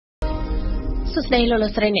สุดท้ายเรา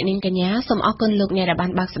เสร็จในกันยาสมออกคนลูกในระบาด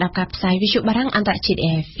บักสดับกับสายวิชุบารังอันตรจิต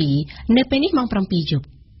RFI ในปีนี้มองปรำปีจุบ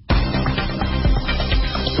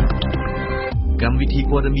กรรมวิธี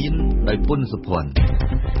กวาดมินได้พ้นสะพอน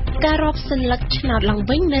การรบสลักชนาดหลัง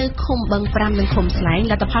วิ่งในคมบังปรามในคมสลายแ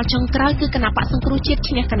ละตะพาวจังกร้ายคือคณะปะสังครุจิตช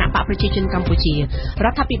นะคณะปะประชาชนกัมพูชี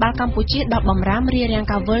รัฐพิบาลกัมพูชีดอกบอมรามเรียง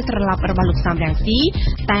กาเวลตระลับระบาลุกสามแรงสี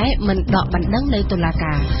แต่มันดอกบันดังในตุลาก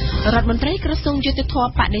ารรัฐมนตรีกระทรวงยุติธรรม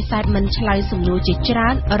ปะได้ใส่มันฉลายสมรู้จิตจา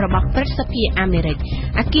รระบบประสิทธิอเมริก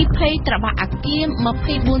อากีเพย์ตระบะอากีมาเพ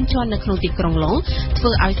ย์บุญชนในครุติกรงหลงเ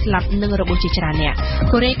พื่อเอาสลับหนึ่งระบบจิตจารเนี่ยโ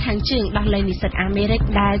คเรขังจึงดังเลยนิสิตอเมริก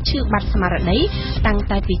ได้ชื่อบัตรสมารณะตั้ง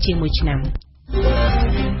แต่ปีเชียงมุชน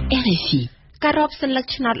RFI การรบสลัก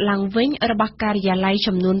ชนาดหลังวิ่งระบาดการยาไลจ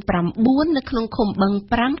ำนวนปรำบุญในขนมคมบัง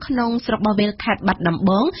ปรำขนมสระบเบลขาดบัดดำ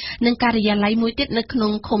บ้องในการยาไลมวยติดในขน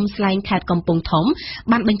มคมสไลน์ขาดกำปงถม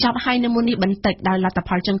บันบรรจับให้ในมูลนิบันเตกดาวลาตพ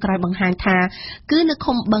าจังกรายบังหางทาคือในค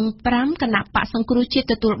มบังปรำขณะปะสังกรุจิ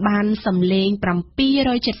ตตัวบานสำเลงปรำปี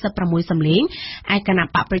170ประมวยสำเลงไอขณะ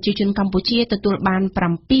ปะประชาชนกัมพูชีตัวบานปร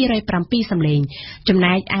ำปีปรำปีสำเลงจำน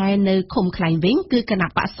ายไอในคมคลายวิ่งคือขณะ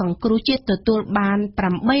ปะสังกรุจิตตัวบานปร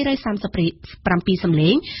ำไม่130ปรำปีสำเล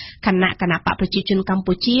งคณะปะประชาชนกัม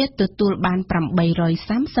พูชีตัวบานปรำ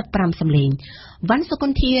330ปรำสำเลงวันสกุ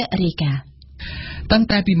ลเทียริกาตั้ง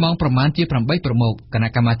แต่ปีมองประมาณที่ปรำใบประโมกคณะ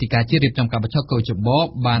กรรมการที่เรียบจำกับประชาชนจะบอก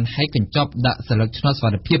บานให้กันจบดะสลักชนสวั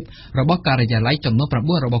สดิภาพระบบการยาไล่จำนวนประ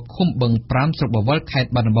บุระบบคุ้มเบิงปรำสระบบวัลแคด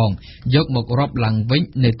บันบองยกหมกรอบหลังวิ่ง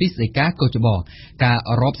ในติสเอกาโกจะบอกการ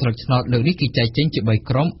รอบสลักชนเหล่านี้กิจใจเจงจะใบ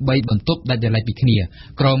กรมใบบรรทุบได้ยาไล่ปีขณี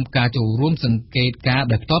กรมการจูร่วมสังเกตการ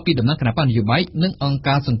ดักต่อปีดำนักคณะปนโยบายนึ่งองค์ก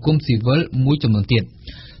ารสังคมซีวิลมุ้ยจำนวนเตียน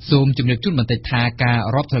ซูมจุดเดือดจุดมันแต่ทาการ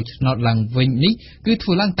รอบสลักชนหลังวิ่งนี้คือ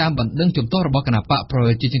ทั่วล่างตามบันดึงจุดโตระบบคณะปะโปร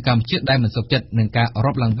ยจิตกรรมเชื่อได้เหมือนสกจัดหนึ่งการร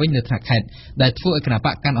อบหลังวิ่งในธนาคารได้ทั่วคณะป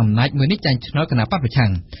ะการอำนาจมือนิจัยชนคณะปะประชัง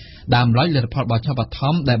ดามร้อยเลือดพอดบอชอบทอ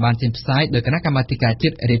มได้บานเจมส์ไซด์โดยคณะกรรมการจิ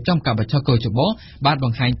ตเรียบจ้องกับบชโกจุบบบ้านบา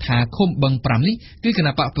งไฮทาคมบังปรามนี้คือคณ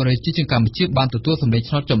ะปะโปรยจิตกรรมเชื่อบานตัวสมเด็จ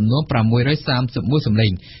ชนจำนวนปรามวย130มวยสมเด็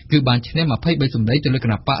จคือบานชนะมาให้ใบสมเด็จโดยค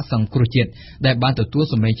ณะปะสังครุจิตได้บานตัว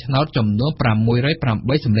สมเด็จชนจำนวนปรามวย100ใ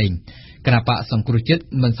บสมเด็จคณะปะสังครุจิต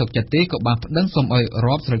มันสกจัดตีกับบางดังสมออยร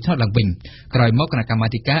อบสลักชนหลังวิ่งกลายมอกคณะกรรม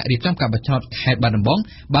การเรียบจ้องกับบชแคดบานบ้อง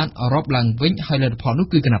บ้านรอบหลังวิ่งไฮเลอร์พอนุ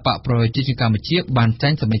คือคณะปะโปรยจิตกรรมเชื่อบานแจ้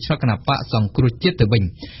งสมเด็จชนคณะปะสังครุจิตตัวบิ่ง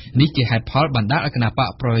นี่จะให้พอลบรรดาคณะปะ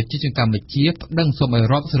โปรยจิตกรรมเชียบดังสมัย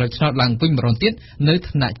รอบสลักชนหลังวิ่งมรอนติดในฐ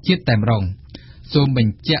านะจิตแต่มรองส่วนบิ่ง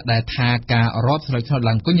จะได้ทาการรอบสลักชนห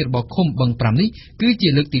ลังก็ยึดบอกคมบังปรามนี้คือจะ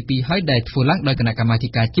เลือกตีปีให้ได้ฟูลังโดยคณะกรรม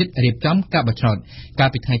การจิตเรียบจำกับบชการ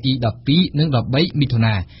ปิดท้ายที่ดับปี1 ใบมิถุน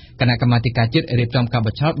าคณะกรรมการจิตเรียบจำกับบ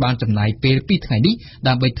ชบานจำหน่ายเปรปีท้ายนี้ด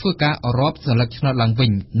ำไปทั่วการรอบสลักชนหลังวิ่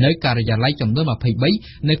งในการยาไล่จำนวนมาเพย์ใบ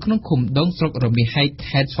ในขนมคุมดงสกรมีให้แค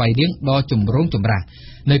ดไฟเลี้ยงดอจุ่มร่งจุ่มรา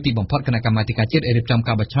ในปีบ่มพอดคณะกรรมการจิตเรียบจำ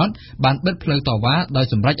กับบชบานเบิดเพลต่อว่าโดย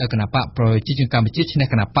สมรัยคณะปะโปรยจิตกรรมจิตชนะ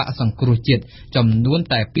คณะปะสังครุจิตจำนวน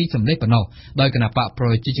แต่ปีสำเร็จปนอโดยคณะปะโปร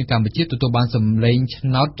ยจิตกรรมจิตตัวบานสำเร็จช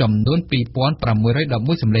นะจำนวนปีป้อนประมวยดอก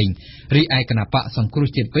มุ้ยสำเร็จรีไอคณะปะสังครุ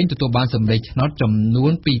จิตเป็นตัวบานสำเร็จชนะจำนว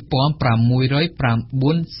นปีป้อนประมวย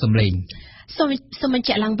บุญสำเร็จสมัยจ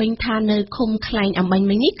ะลังเบงทานในคมคลายอันบันไ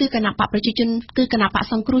ม่นี้คือคณะปะประชาชนคือคณะปะ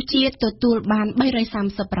สังครุจิตตัวบาน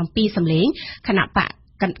330ปรำปีสำเร็จคณะปะ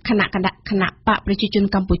ประชาชน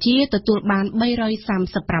กัมพูชีตัวบาน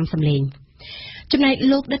330ปรำสำเร็จจำนาย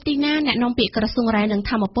ลูกดัตติน่าแนะนำปีกระทรวงแรงหนัง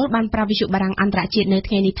ธรรมปุลบานปราวิชุบารังอันตรจิตในเท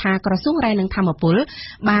นิธากระทรวงแรงหนังธรรมปุล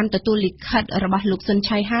บานตัวลิขิตระบาดลูกสน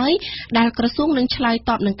ชัยให้ได้กระทรวงหนังชลายต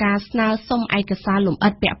อบหนังการสนาส้มไอกษาหลุมอั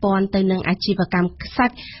ดเปียปอนเตยหนังอาชีวกรรมสัต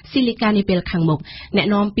ซิลิกานิเปลขังหมกแนะ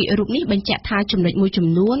นำปีรูปนี้บรรเจทาจุ่มเด็ดมวยจุ่ม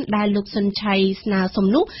นู้นได้ลูกสนชัยสนาสม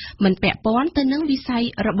นุมันเปียปอนเตยหนังวิสัย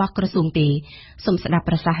ระบาดกระทรวงเตสมสดาป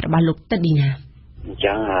ระสาระบาลูกตัดดีนา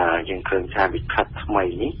จังยังเคยชาบิดขัดทำไม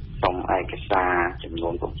นี้ตรงไอกษาจำนว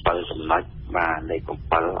นของเปิลสำนักมาในของ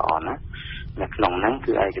เปิลอ่อนนะในขนมนั้น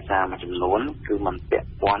คือไอกษามาจำนวนคือมันเปะ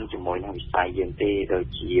ป้อนจมวยในวิสัยยังตีโดย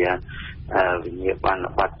เชียวิญญาณ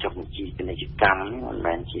บัตรจงจีเป็นกิจกรรมมันแม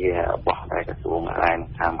นเชียบอกได้กระทรวงอะไร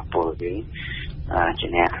ทำตัวถึงช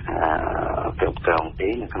นะเติมเกลงตี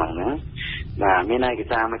ในขนมนั้นมีนายกิจ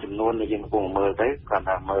การมาจำนวนในยังคงมือได้ก่อน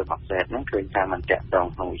มือปักเสร็จนั้นคือการมันจะตรง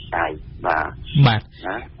ของวิสัยบั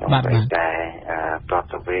ตรแต่ปลอด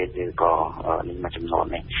ภัยคือก็นี่มาจำนวน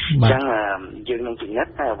นี่จังยืนลงถึงนัด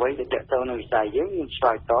ไว้จะตรงในวิสัยยืนยิงช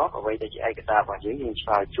ายต่อเอาไว้จะไอ้กิจการยืนยิงช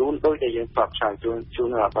ายจูนโดยจะยืนปรับชายจูน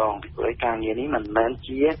ระบองบริการอย่างนี้มันแม้นเ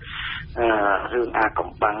ชี่ยเรื่องอากาศ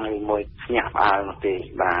บางในมวยหยาบอายมันตี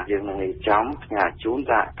ยืนในจ้อมหยาจูน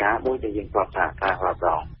จะการโดยจะยืนปรับการระบ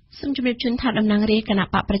อง សូមជម្រាបជូនថាតំណាងរាជគណៈ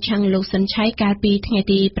បកប្រឆាំងលោកសុនឆៃកាលពីថ្ងៃ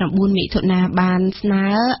ទី9មិថុនាបានស្នើ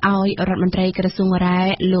ឲ្យរដ្ឋមន្ត្រីក្រសួងរ៉ែ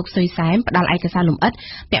លោកសុយសែមផ្ដល់ឯកសារលម្អិត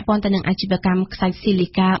ពាក់ព័ន្ធទៅនឹងអាជីវកម្មខ្សាច់ស៊ីលី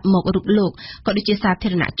កាមករូបលោកក៏ដូចជាសាធា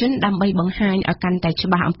រណជនដើម្បីបង្ហាញឲ្យកាន់តែច្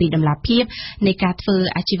បាស់អំពីដំណាភាពនៃការធ្វើ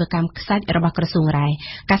អាជីវកម្មខ្សាច់របស់ក្រសួងរ៉ែ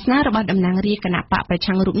ការស្នើរបស់តំណាងរាជគណៈបកប្រ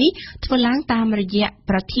ឆាំងរូបនេះធ្វើឡើងតាមរយៈ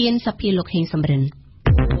ប្រធានសភាលោកហេងសំរិន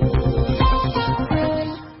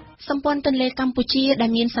សម្ព័ន្ធទន្លេកម្ពុជាដែ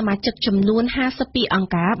លមានសមាជិកចំនួន52អង្គ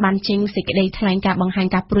ការបានចេញសេចក្តីថ្លែងការណ៍បង្ហាញ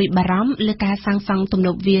ការព្រួយបារម្ភលើការសាងសង់ទំន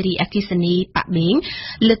ប់វារីអគ្គិសនីប៉ាក់បេង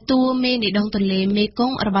លើតួមេនៃដងទន្លេមេគ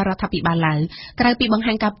ង្គរបស់រដ្ឋាភិបាលឡាវក្រៅពីបង្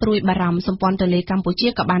ហាញការព្រួយបារម្ភសម្ព័ន្ធទន្លេកម្ពុជា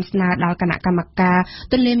ក៏បានស្នើដល់គណៈកម្មការ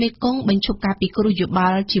ទន្លេមេគង្គបញ្ឈប់ការពិគ្រោះយោប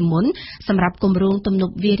ល់ជាមុនសម្រាប់គម្រោងទំន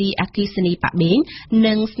ប់វារីអគ្គិសនីប៉ាក់បេង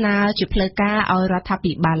និងស្នើជាផ្លូវការឲ្យរដ្ឋា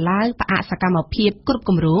ភិបាលឡាវផ្អាកសកម្មភាពគ្រប់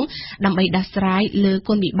គម្រោងដើម្បីដោះស្រាយលើ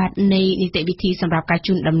គុណវិបត្តិនៃនីតិវិធីសម្រាប់ការ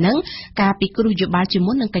ជូនដំណឹងការពិគ្រោះយោបល់ជា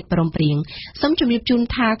មុននឹងកិច្ចព្រមព្រៀងសូមជម្រាបជូន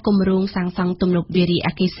ថាគម្រោងសាងសង់ទំនប់វារីអ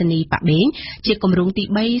គ្គិសនីប៉ាក់បេងជាគម្រោងទី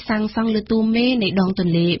3សាងសង់លើតួមេនៃដងទ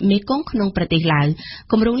ន្លេមេគង្គក្នុងប្រទេសឡាវ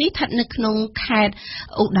គម្រោងនេះស្ថិតនៅក្នុងខេត្ត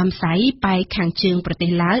ឧត្តមស័យប៉ែកខាងជើងប្រទេស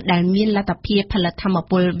ឡាវដែលមានលទ្ធភាពផលិតថាម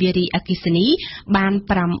ពលវារីអគ្គិសនីបាន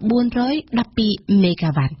912មេហ្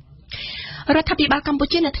គាវ៉ាត់រដ្ឋាភិបាលកម្ពុ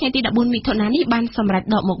ជានៅថ្ងៃទី14មិថុនានេះបានសម្រេច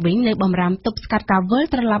ដកមកវិញនៅបម្រាមទប់ស្កាត់ការវិល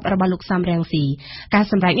ត្រឡប់របស់លោកសំរងស៊ីការ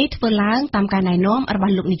សម្រេចនេះធ្វើឡើងតាមការណែនាំរប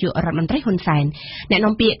ស់លោកនាយករដ្ឋមន្ត្រីហ៊ុនសែនអ្នក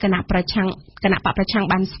នាំពាក្យគណៈបកប្រឆាំង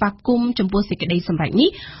បានស្វាគមន៍ចំពោះសេចក្តីសម្រេចនេះ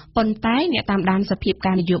ប៉ុន្តែអ្នកតាមដានសភាព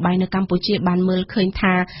ការនយោបាយនៅកម្ពុជាបានមើលឃើញ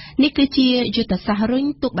ថានេះគឺជាយុទ្ធសាស្ត្ររុញ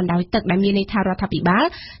ទប់បណ្ដោយទឹកដែលមានន័យថារដ្ឋាភិបាល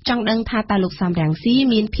ចង់ដឹងថាតើលោកសំរងស៊ី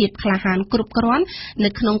មានភាពក្លាហានគ្រប់គ្រាន់នៅ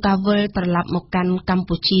ក្នុងការវិលត្រឡប់មកកាន់កម្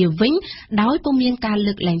ពុជាវិញដោយពុំមានការ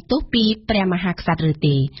លើកលែងទោសពីព្រះមហាក្សត្រឬ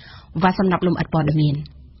ទេវ៉ាសំណាប់លំអិតព័ត៌មាន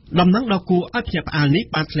ដំណឹងដល់គួរឲ្យភ្ញាក់ផ្អើលនេះ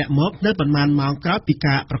បានធ្លាក់មកនៅប៉ុន្មានម៉ោងក្រោយពី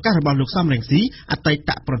ការប្រកាសរបស់លោកសំរងស៊ីអតីត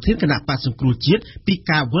ប្រធានគណៈបក្សសង្គ្រោះជាតិពី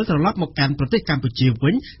ការវិលត្រឡប់មកកាន់ប្រទេសកម្ពុជាវិ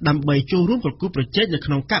ញដើម្បីចូលរួមប្រគល់ប្រជែងនៅ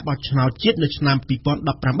ក្នុងការបោះឆ្នោតជាតិនៅឆ្នាំ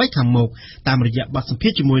2018ខាងមុខតាមរយៈបទសម្ភា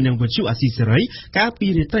សន៍ជាមួយនឹងវិទ្យុអាស៊ីសេរីកាលពី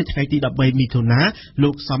រាត្រីថ្ងៃទី13មិថុនាលោ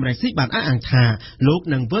កសំរងស៊ីបានអះអាងថាលោក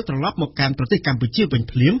នឹងវិលត្រឡប់មកកាន់ប្រទេសកម្ពុជាវិញ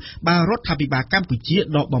ភ្លាមបើរដ្ឋាភិបាលកម្ពុជា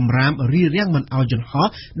ដកបំរាមរារាំងមិនឲ្យយន្តហោះ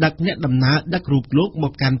ដឹកអ្នកដំណើរដឹករូបលោកម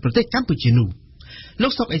កកាន់ប្រទេសកម្ពុជានោះលោ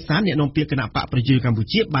កសុកអេសានអ្នកនាំពាក្យគណៈបកប្រជាជនកម្ពុ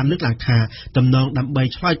ជាបានលើកឡើងថាតំណងដើម្បី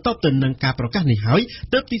ឆ្លើយតបទៅនឹងការប្រកាសនេះហើយ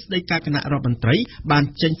ទើបទីស្តីការគណៈរដ្ឋមន្ត្រីបាន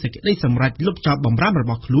ចេញសេចក្តីសម្រេចលុបចោលបំរាមរ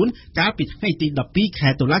បស់ខ្លួនកាលពីថ្ងៃទី12ខែ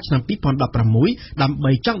តុលាឆ្នាំ2016ដើម្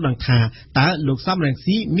បីចង់ដឹងថាតើលោកសំរង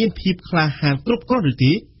ស៊ីមានភាពក្លាហានគ្រប់គ្រាន់ឬ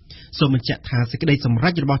ទេសូមបញ្ជាក់ថាសេចក្តីសម្រេ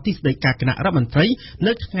ចរបស់ទីស្តីការគណៈរដ្ឋមន្ត្រី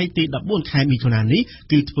នៅថ្ងៃទី14ខែមិថុនានេះ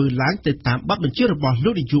គឺធ្វើឡើងទៅតាមបទបញ្ជារបស់លោ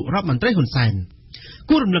កនាយករដ្ឋមន្ត្រីហ៊ុនសែន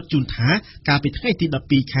គួររំលឹកជូនថាកាលពីថ្ងៃទី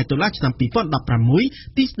12ខែតុលាឆ្នាំ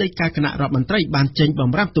2016ទីស្តីការគណៈរដ្ឋមន្ត្រីបានចេញបំ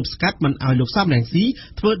រាមទប់ស្កាត់មិនឲ្យលោកសំរងស៊ី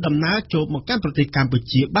ធ្វើដំណើរចូលមកកាន់ប្រទេសកម្ពុ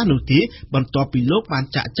ជាបាននោះទេបន្ទាប់ពីលោកបាន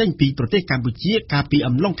ចាក់ចេញពីប្រទេសកម្ពុជាកាលពី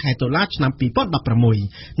អំឡុងខែតុលាឆ្នាំ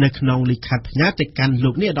2016នៅក្នុងលិខិតផ្ញើទៅកាន់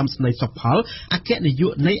លោកនាយឧត្តមស្រីសុផលអគ្គនាយ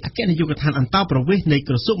កនៃអគ្គនាយកដ្ឋានអន្តរប្រវេសន៍នៃ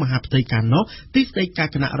ក្រសួងមហាផ្ទៃការនោះទីស្តីការ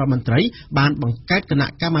គណៈរដ្ឋមន្ត្រីបានបង្កើតគណៈ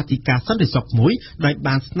កម្មាធិការសន្តិសុខមួយដោយ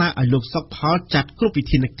បានស្នើឲ្យលោកសុផលចាត់គ្រប់វិ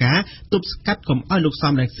ធានការទប់ស្កាត់កុំឲ្យលោក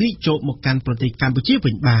សំរងស៊ីចូលមកកាន់ប្រទេសកម្ពុជា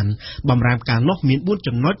វិញបានបំរាមការនោះមាន4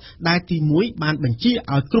ចំណុចដែលទី1បានបញ្ជា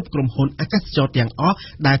ឲ្យគ្រប់ក្រុមហ៊ុនអាកាសចរទាំងអស់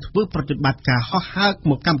ដែលធ្វើប្រតិបត្តិការហោះហើរ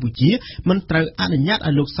មកកម្ពុជាមិនត្រូវអនុញ្ញាត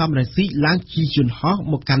ឲ្យលោកសំរងស៊ីឡើងជិះយន្តហោះ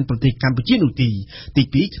មកកាន់ប្រទេសកម្ពុជានោះទេ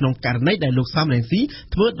ទី2ក្នុងករណីដែលលោកសំរងស៊ី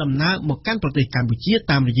ធ្វើដំណើរមកកាន់ប្រទេសកម្ពុជា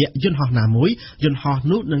តាមរយៈយន្តហោះណាមួយយន្តហោះ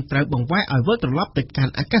នោះនឹងត្រូវបង្វែរឲ្យវិលត្រឡប់ទៅកា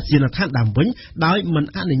ន់អាកាសយានដ្ឋានដើមវិញដោយមិន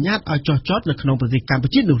អនុញ្ញាតឲ្យចុះចតនៅក្នុងប្រទេសកម្ពុ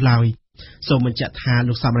ជានោះឡើយសូមបញ្ជាក់ថា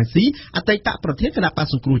លោកសំរងស៊ីអតីតប្រធានគណៈបក្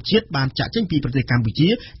សសង្គ្រោះជាតិបានចាក់ចេញពីប្រទេសកម្ពុជា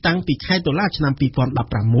តាំងពីខែតុលាឆ្នាំ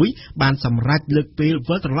2016បានសម្រេចលើកពេល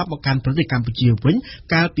វិលត្រឡប់មកកាន់ប្រទេសកម្ពុជាវិញ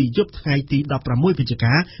កាលពីយប់ថ្ងៃទី16វិច្ឆិ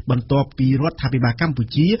កាបន្ទាប់ពីរដ្ឋាភិបាលកម្ពុ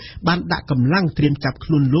ជាបានដាក់កម្លាំងត្រៀមចាប់ខ្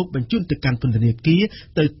លួនលោកបញ្ជូនទៅកាន់ពន្ធនាគារ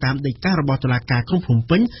ទៅតាមដីការបស់តុលាការក្រុងភ្នំ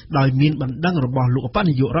ពេញដោយមានបណ្ដឹងរបស់លោកឧប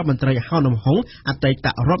នាយករដ្ឋមន្ត្រីហៅនំហុងអតីត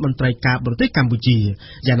រដ្ឋមន្ត្រីការបរទេសកម្ពុជា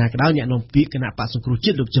យ៉ាងណាក៏ដោយអ្នកនាំពាក្យគណៈបក្សសង្គ្រោះ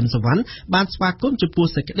ជាតិលោកជឹមសវណ្ណបានស្វាគមន៍ចំពោះ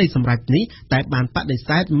សេចក្តីសម្រេចនេះតែបានបដិ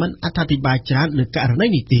សេធមិនអត្ថាធិប្បាយច្រើនលើករណី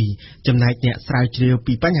នេះទេចំណែកអ្នកស្រាវជ្រាវ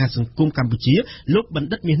ពីបញ្ហាសង្គមកម្ពុជាលោកបណ្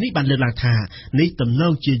ឌិតមាសនេះបានលើកឡើងថានេះទំន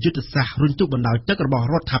ងជាយុទ្ធសាស្ត្ររុញទប់បណ្ដោយទឹករបស់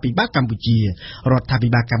រដ្ឋាភិបាលកម្ពុ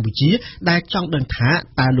ជាដែលចង់ដឹងថា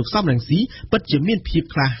តើលោកសំរងស៊ីពិតជាមានភាព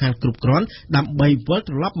ក្លាហានគ្រប់គ្រាន់ដើម្បីវិល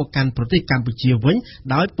ត្រឡប់មកកាន់ប្រទេសកម្ពុជាវិញ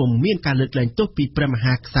ដោយពុំមានការលើកលែងទោសពីព្រះម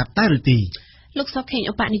ហាក្សត្រតែឬទេ លោកសុកខេង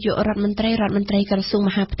ឧបនាយករដ្ឋមន្ត្រីក្រសួង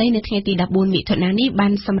មហាផ្ទៃនៅថ្ងៃទី14មិថុនានេះបា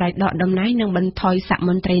នសម្រេចដកតំណែងនិងបន្ថយសកម្ម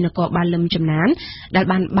មន្ត្រីនគរបាលលឹមចំណានដែល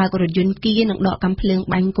បានបើករថយន្តគីនិងដកកាំភ្លើង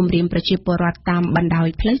បាញ់គំរាមប្រជាពលរដ្ឋតាមបណ្ដោយ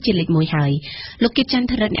ផ្លូវជាលេខ1ហើយលោកគិតចន្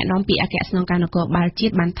ទរិទ្ធអ្នកនាំពាក្យអគ្គស្នងការនគរបាលជា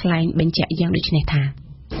តិបានថ្លែងបញ្ជាក់យ៉ាងដូចនេះថា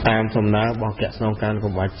តាមសំណើរបស់អគ្គស្នងការនគ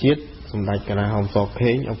របាលជាតិសម្ដេចកណាហោមសុក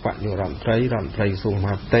ខេងឧបនាយករដ្ឋមន្ត្រីក្រសួងម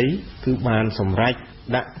ហាផ្ទៃគឺបានសម្រេច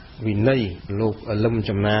ដាក់វិន័យលោកលឹម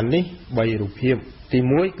ចំណាននេះ3រូបភាពទី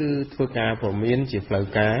1គឺធ្វើការព្រមានជាផ្លូវ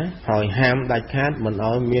ការហើយហាមដាច់ខាតមិន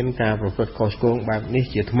ឲ្យមានការប្រព្រឹត្តខុសឆ្គងបែបនេះ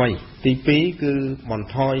ជាថ្មីទី2គឺបន្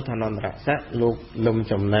ថយឋានន្តរស័ក្តិលោកលឹម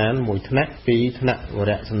ចំណាន1ថ្នាក់ពីថ្នាក់វ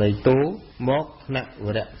រៈសេនីយ៍តូមកថ្នាក់វ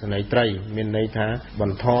រៈសេនីយ៍ត្រីមានន័យថាប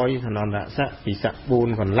ន្ថយឋានន្តរស័ក្តិពីស័ក្តិ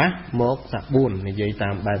4កន្លះមកស័ក្តិ4និយាយតា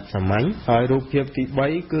មបែបសាមញ្ញហើយរូបភាពទី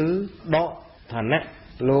3គឺដកឋានៈ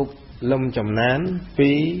លោកលឹមចំណានពី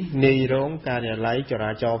នាយរងការិយាល័យច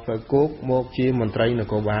រាចរណ៍ផ្លូវគោកមកជាមន្ត្រីន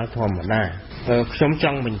គរបាលធម្មតាខ្ញុំច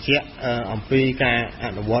ង់បញ្ជាក់អំពីការអ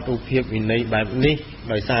នុវត្តរូបភាពវិន័យបែបនេះ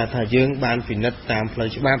ដោយសារថាយើងបានពិនិត្យតាមផ្លូវ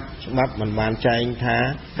ច្បាប់មិនបានចែងថា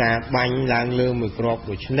ការបាញ់ឡើងលើមួយគ្រាប់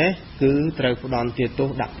ដូច្នេះគឺត្រូវផ្ដន្ទាទោស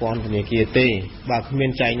ដាក់ពន្ធនាគារទេបើគ្មាន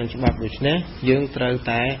ចែងក្នុងច្បាប់ដូច្នេះយើងត្រូវ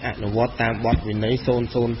តែអនុវត្តតាមបទវិន័យ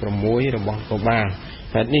006របស់នគរបាល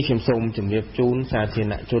ហេតុនេះខ្ញុំសូមជម្រាបជូនសាធារ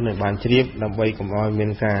ណជនឲ្យបានជ្រាបដើម្បីកុំឲ្យមា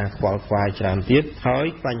នការខ្វល់ខ្វាយច្រើនទៀតហើយ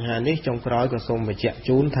បញ្ហានេះចុងក្រោយក៏សូមបញ្ជាក់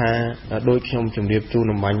ជូនថាដោយខ្ញុំជម្រាបជូន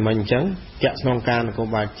អំបញ្ញមិញអញ្ចឹងអគ្គស្នងការនគរ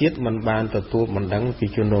បាលជាតិមិនបានទទួលបណ្ដឹងពី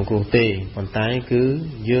ជនរងគ្រោះទេប៉ុន្តែគឺ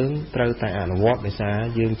យើងត្រូវតែអនុវត្តដោយសារ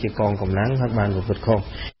យើងជាកងកម្លាំងហើយបានប្រព្រឹត្តខុស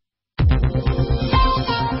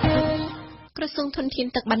ក្រសួងធនធាន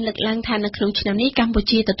ទឹកបានលើកឡើងថានៅក្នុងឆ្នាំនេះកម្ពុ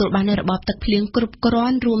ជាទទួលបាននូវរបបទឹកភ្លៀងគ្រប់គ្រា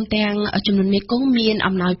ន់រួមទាំងចំនួនមេគង្គមាន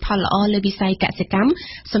អំណោយផលល្អលើវិស័យកសិកម្ម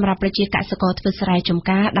សម្រាប់ប្រជាកសិករធ្វើស្រែចម្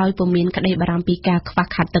ការដោយពុំមានក្តីបារម្ភពីការខ្វះ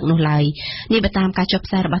ខាតទឹកនោះឡើយនេះបើតាមការចុះ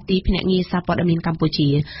ផ្សាយរបស់ទីភ្នាក់ងារសារព័ត៌មានកម្ពុជា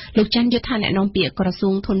លោកច័ន្ទយុធាអ្នកនាំពាក្យក្រសួ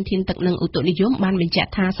ងធនធានទឹកនិងឧតុនិយមបានបញ្ជាក់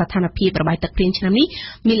ថាស្ថានភាពរបាយទឹកភ្លៀងឆ្នាំនេះ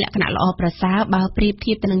មានលក្ខណៈល្អប្រសើរបើប្រៀប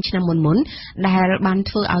ធៀបទៅនឹងឆ្នាំមុនដែលបាន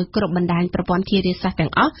ធ្វើឲ្យគ្រប់បណ្ដាញប្រព័ន្ធធារាសាស្ត្រទាំ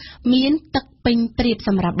ងអស់មានទឹកពេញប្រៀបស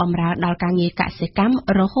ម្រាប់បម្រើដល់ការងារកសិកម្ម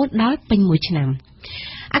រហូតដល់ពេញមួយឆ្នាំ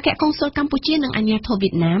អគ្គកុងស៊ុលកម្ពុជានិងអាជ្ញាធរវៀ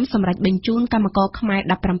តណាមសម្រាប់បញ្ជូនកម្មករខ្មែរ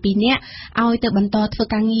17នាក់ឲ្យទៅបន្តធ្វើ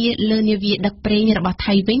ការងារលើនាវាដឹកប្រេងរបស់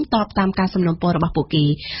ថៃវិញតបតាមការសំណូមពររបស់ពួកគេ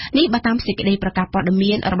នេះបើតាមសេចក្តីប្រកាសព័ត៌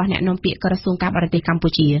មានរបស់អ្នកនាំពាក្យក្រសួងការបរទេសកម្ពុ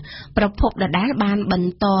ជាប្រភពដដែលបានប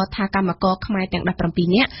ន្តថាកម្មករខ្មែរទាំង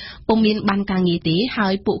17នាក់ពុំមានបានការងារទេហើ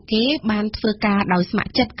យពួកគេបានធ្វើការដោយស្ម័គ្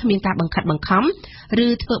រចិត្តគ្មានការបង្ខិតបង្ខំឬ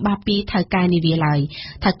ធ្វើបាបពីថៅកែនាវាឡើយ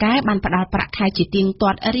ថៅកែបានផ្ដល់ប្រាក់ខែជាទៀងទា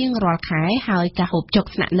ត់រៀងរាល់ខែហើយការហូបចុក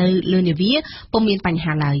នៅលើនាវាពុំមានបញ្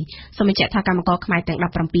ហាឡើយសូមបញ្ជាក់ថាកម្មករខ្មែរទាំង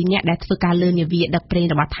17នាក់ដែលធ្វើការលើនាវាដឹកប្រេង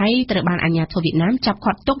របស់ថៃត្រូវបានអាជ្ញាធរវៀតណាមចាប់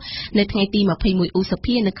ឃាត់ទុកនៅថ្ងៃទី21ឧស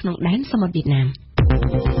ភានៅក្នុងដែនសមុទ្រវៀតណាម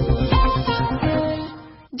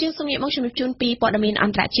យើងសូមយកមកជម្រាបជូនពីព័ត៌មានអ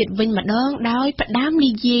ន្តរជាតិវិញម្ដងដោយផ្ដាំ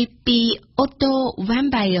និយាយពីអូតូវ៉ាំ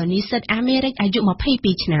បាយនិស្សិតអាមេរិកអាយុ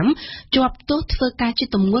22ឆ្នាំជាប់ទោសធ្វើការជា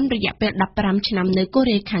ទម្ងន់រយៈពេល15ឆ្នាំនៅកូ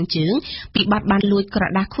រ៉េខាងជើងពីបទបានលួចក្រ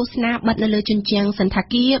ដាសឃោសនាបិទនៅលើជញ្ជាំងសន្តា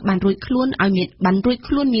គារបានរួចខ្លួន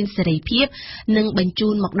មានសេរីភាពនិងបញ្ជូ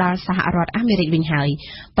នមកដល់សហរដ្ឋអាមេរិកវិញហើយ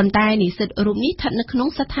ប៉ុន្តែនិស្សិតរូបនេះស្ថិតនៅក្នុង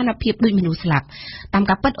ស្ថានភាពដូចមនុស្សស្លាប់តាម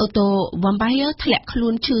ការពិតអូតូវ៉ាំបាយធ្លាក់ខ្លួ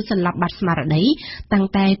នឈឺសន្លប់បាត់ស្មារតីតាំង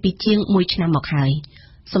តែពីជាង1ឆ្នាំមកហើយ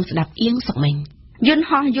សូមស្ដាប់អៀងសុកមិញយន្ត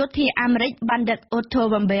ហោះយោធាអាមេរិកបានដឹកអូតូ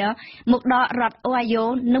វ៉ាំបែលមកដល់រដ្ឋអូហាយ៉ូ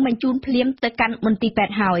និងបញ្ជូនភ្លាមទៅកាន់មន្ទីរពេ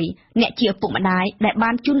ទ្យហើយអ្នកជាឪពុកម្ដាយដែល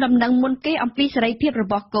បានជូនដំណឹងមុនគេអំពីសេរីភាពរ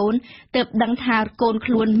បស់កូនទើបដឹងថាកូន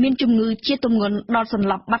ខ្លួនមានជំងឺជាទម្ងន់ដល់សន្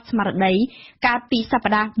លប់បាត់ស្មារតីកាលពីស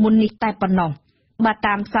ប្តាហ៍មុននេះតែប៉ុណ្ណោះបើ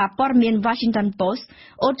តាមសារព័ត៌មាន Washington Post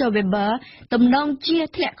អូតូវ៉ាំបែលទំនងជា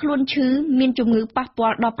ធ្លាក់ខ្លួនឈឺមានជំងឺប៉ះពា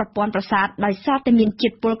ល់ដល់ប្រព័ន្ធប្រសាទដោយសារតែមានជា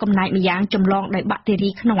តិពុលកំណាចម្យ៉ាងចម្លងដោយបាក់តេរី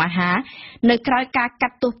ក្នុងអាហារនៅក្រៅការកា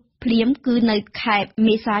ត់ទោសភ្លាមគឺនៅខែ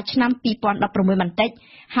មេសាឆ្នាំ2016បន្តិច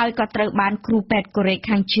ហើយក៏ត្រូវបានគ្រូពេទ្យកូរ៉េ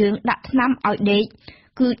ខាងជើងដាក់ថ្នាំឲ្យដេក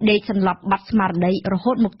គឺដេកសន្លប់បាត់ស្មារតីរ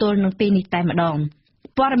ហូតមកទល់នឹងពេលនេះតែម្ដង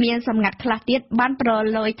ព័ត៌មានសម្ងាត់ខ្លះទៀតបានប្រ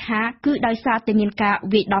ឡយថាគឺដោយសារតែមានការ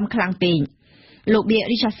វាយដំខ្លាំងពេកលោកបៀ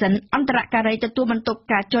រីឆាសិនអន្តរការីទទួលបន្ទុក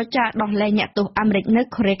ការចរចាដោះលែងអ្នកទោសអាមេរិកនៅ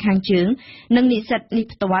កូរ៉េខាងជើងនិងនិស្សិតនេះ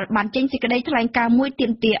ផ្ទាល់បានចេញសេចក្តីថ្លែងការណ៍មួយទា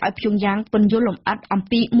មទារឲ្យព្យុងយ៉ាងពន្យល់លម្អិតអំ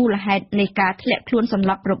ពីមូលហេតុនៃការធ្លាក់ខ្លួនសន្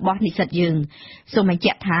លប់របស់និស្សិតយើងសូមបញ្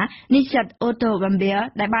ជាក់ថានិស្សិតអូតូវ៉ាំបែល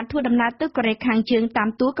ដែលបានធ្វើដំណើរទៅកូរ៉េខាងជើងតាម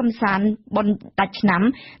តួកំសាន្តបុណ្យដាច់ឆ្នាំ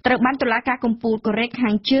ត្រូវបានតុលាការកំពូលកូរ៉េខា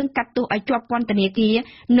ងជើងកាត់ទោសឲ្យជាប់ពន្ធនាគារ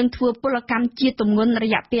និងធ្វើពលកម្មជាទម្ងន់រ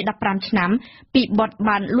យៈពេល15ឆ្នាំពីបទ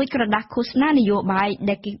បានលួចក្រដាសឃោសនានយោ យោបាយ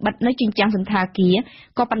ដែលគេបិទនៅជញ្ជាំងសន្តាគារ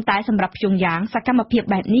ក៏ប៉ុន្តែសម្រាប់ព្យុងយ៉ាងសកម្មភាព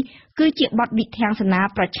បែបនេះគឺជាបទវិធានណា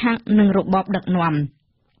ប្រឆាំងនឹងរបបដឹកនាំ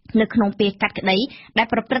នៅក្នុងពេលកាត់ក្តីដែល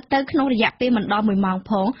ប្រព្រឹត្តទៅក្នុងរយៈពេលមិនដល់1ម៉ោង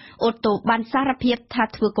ផងអូតូបានសារភាពថា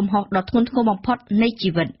ធ្វើកំហុសដ៏ធ្ងន់ធ្ងរបំផុតនៃជី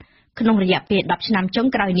វិតក្នុងរយៈពេល10ឆ្នាំចុង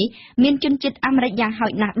ក្រោយនេះមានជនជាតិអាមេរិកយ៉ាងហោ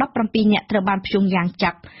ចណាស់17នាក់ត្រូវបានព្យុងយ៉ាង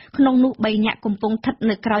ចាប់ក្នុងនោះ3នាក់កំពុងស្ថិត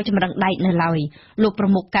នៅក្រោយចម្រឹងដែកនៅឡើយលោកប្រ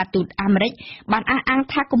មុខការទូតអាមេរិកបានអះអាង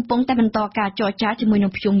ថាកំពុងតែបន្តការចរចាជាមួយនឹ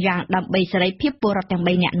ងព្យុងយ៉ាងដើម្បីសេរីភាពពលរដ្ឋទាំង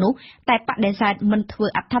3នាក់នោះតែបដិសេធមិនធ្វើ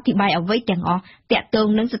អត្ថាធិប្បាយអ្វីទាំងអស់ទាក់ទង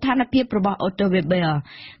នឹងស្ថានភាពរបស់អូតូវេប៊ែ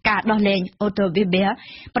ការដោះលែងអូតូវេប៊ែ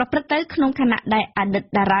ប្រព្រឹត្តទៅក្នុងខណៈដែលអតីត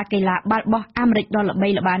តារាកីឡាបាល់បោះអាមេរិកដ៏ល្បី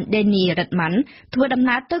ល្បាញ Denny Rodman ធ្វើដំ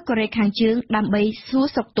ណើរទៅកូរ៉េខាងជើងដើម្បីសួរ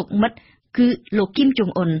សុខទុក្ខមិត្តគឺលោកគីមចុង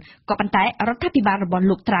អ៊ុនក៏ប៉ុន្តែរដ្ឋាភិបាលរបស់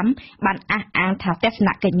លោកត្រាំបានអះអាងថាទស្សន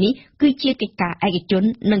កិច្ចនេះគឺជាកិច្ចការឯកជន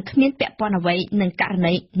និងគ្មានពាក់ព័ន្ធអ្វីនឹងករ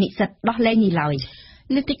ណីនិស្សិតដោះលែងនេះឡើយ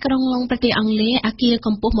នៅទីក្រុងឡុងប្រទេសអង់គ្លេសអគារក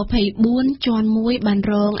ម្ពស់24ជាន់1បាន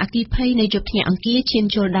រងអគ្គិភ័យនៅយប់ថ្ងៃអង្គារឈាន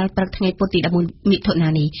ចូលដល់ព្រឹកថ្ងៃពុធទី11មិថុនា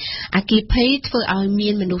នេះអគ្គិភ័យធ្វើឲ្យមា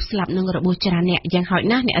នមនុស្សស្លាប់និងរបួសច្រើនអ្នកយ៉ាងហោច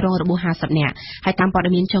ណាស់អ្នករងរបួស50នាក់ហើយតាមព័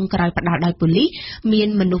ត៌មានចុងក្រោយផ្ដល់ដោយប៉ូលីសមាន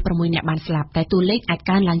មនុស្ស6នាក់បានស្លាប់តែតួលេខអាច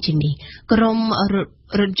កើនឡើងជាងនេះក្រុម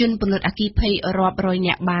រថយន្តពន្លត់អគ្គិភ័យរាប់រយ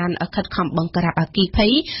នាក់បានខិតខំបង្ក្រាបអគ្គិភ័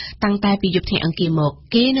យតាំងតែពីយប់ថ្ងៃអង្គារមក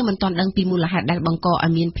គេនៅមិនទាន់ដឹងពីមូលហេតុដែលបង្កឲ្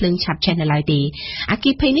យមានភ្លើងឆាបឆេះនៅឡើយទេអគ្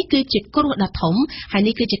គិភ័យនេះគឺជាគ្រោះដ៏ធំហើយ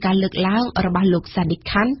នេះគឺជាការលើកឡើងរបស់លោកសាឌី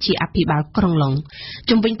ខាន់ជាអភិបាលក្រុងឡុង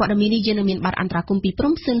ជំវិញព័ត៌មាននេះយើងនៅមានប័ណ្ណអន្តរាគមន៍ពីព្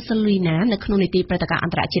រំសឿនស៊ុលលីណានៅក្នុងនីតិព្រឹត្តិការណ៍អ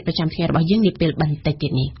ន្តរជាតិប្រចាំថ្ងៃរបស់យើងនាពេលបន្តិចទៀ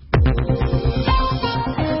តនេះ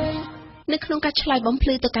នៅក្នុងការឆ្លើយបំភ្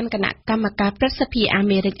លឺទៅកាន់គណៈកម្មការប្រសិទ្ធិអា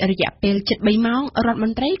មេរិករយៈពេលជិត3ម៉ោងរដ្ឋម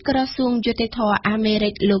ន្ត្រីក្រសួងយុតិធធម៌អាមេរិ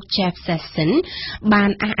កលោក Jeff Sessions បាន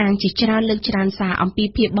អះអាងជាច្រើនលើកច្រើនសារអំពី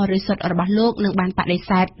ភាពបរិសុទ្ធរបស់លោកនិងបានបដិ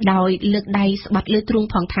សេធដោយលើកដៃស្បត់លើទ្រូង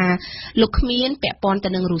ផងថាលោកគ្មានពាក់ព័ន្ធទៅ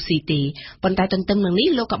នឹងរុស្ស៊ីទេប៉ុន្តែទន្ទឹមនឹងនេះ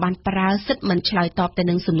លោកក៏បានប្រើសិទ្ធិមិនឆ្លើយតបទៅ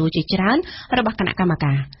នឹងសំណួរជាច្រើនរបស់គណៈកម្ម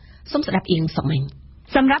ការសូមស្ដាប់អៀងសុកមិញ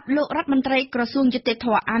សម្រាប់លោករដ្ឋមន្ត្រីក្រសួងយុតិធធ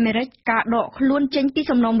ម៌អាមេរិកការដកខ្លួនចេញពី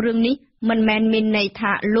សំណុំរឿងនេះមិនមែនមានន័យ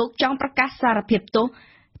ថាលោកចង់ប្រកាសសារភាពទោស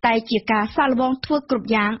តែជាការសាកល្បងធ្វើគ្រប់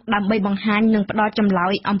យ៉ាងដើម្បីបង្ហាញនិងផ្ដល់ចម្លើ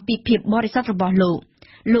យអំពីភាពបរិសុទ្ធរបស់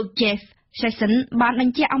លោក Jeff Sessions បានប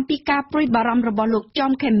ញ្ជាក់អំពីការព្រួយបារម្ភរបស់លោក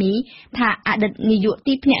ចំខេមីថាអតីតនាយក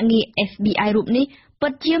ទីភ្នាក់ងារ FBI រូបនេះពិ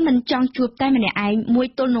តជាមិនចង់ជួបតែម្នាក់ឯងមួយ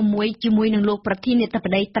ទល់នឹងមួយជាមួយនឹងលោកប្រធានាធិប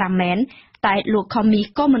តីត្រាំមែនតែលោកខមមី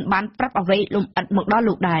ក៏មិនបានប្រាប់អ្វីលម្អិតមកដល់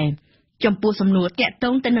លោកដែរចំពោះសំណួរតាក់ទ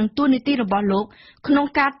ងទៅនឹងទួលនីតិរបស់លោកក្នុង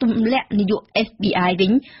ការទម្លាក់នាយក FBI វិ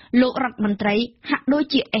ញលោករដ្ឋមន្ត្រីហាក់ដូច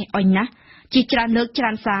ជាអេះអុញណាស់ជាច្រើនលើកច្រើ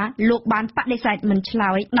នសារលោកបានបដិសេធមិនឆ្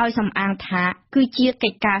លើយដោយសំអាងថាគឺជាកិ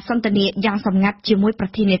ច្ចការសន្ទនាយ៉ាងសម្ងាត់ជាមួយប្រ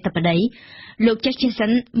ធានាធិបតីលោក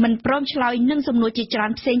Sessions មិនព្រមឆ្លើយនឹងសំណួរជាច្រើ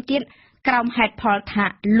នផ្សេងទៀតក្រោមហេតុផលថា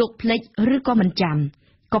លោកភ្លេចឬក៏មិនចាំ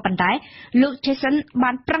ក៏ប៉ុន្តែលោក Sessions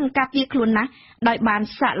បានប្រឹងការពារខ្លួនណាស់ដោយបាន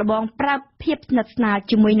សាកល្បងប្រើភាពស្និទ្ធស្នាល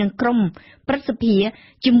ជាមួយនឹងក្រុមព្រឹទ្ធសភា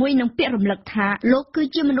ជាមួយនឹងពាក្យរំលឹកថាលោកគឺ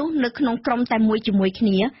ជាមនុស្សនៅក្នុងក្រុមតែមួយជាមួយគ្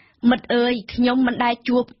នាមិត្តអើយខ្ញុំមិនដែល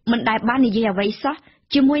ជួបមិនដែលបាននិយាយអ្វីសោះ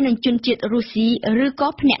ជាមួយនឹងជនជាតិរុស្ស៊ីឬក៏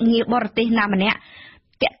ភ្នាក់ងារបរទេសណាម្នាក់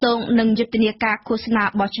តាក់ទងនឹងយុទ្ធនាការឃោសនា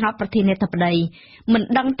បោះឆ្នោតប្រធានាធិបតីមិន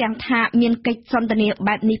ដឹងទាំងថាមានកិច្ចសន្ទនា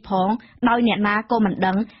បែបនេះផងដោយអ្នកណាក៏មិន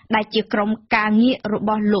ដឹងដែលជាក្រុមការងាររប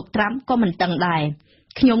ស់លោកត្រាំក៏មិនដឹងដែរ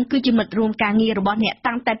ខ្ញុំគឺជាមិត្តរួមការងាររបស់អ្នក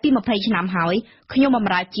តាំងតែពី20ឆ្នាំហើយខ្ញុំប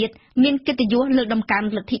ម្រើជាតិមានកិត្តិយសលើកដំកើង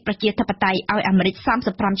លទ្ធិប្រជាធិបតេយ្យឲ្យអាមេរិក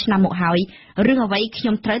35ឆ្នាំមកហើយរឿងអ្វីខ្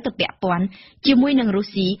ញុំត្រូវទៅពាក់ព័ន្ធជាមួយនឹងរុ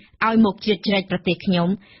ស្ស៊ីឲ្យមកជ្រៀតជ្រែកប្រទេសខ្ញុំ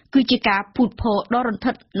គឺជាការភូតភរដ៏រន្ធ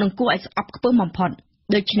ត់និងគួរឲ្យស្អប់ខ្ពើមបំផុត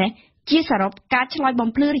ដូច្នេះជាសរុបការឆ្លើយបំ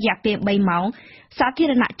ភ្លឺរយៈពេល3ម៉ោងសាធា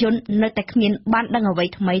រណជននៅតែគ្មានបានដឹងអ្វី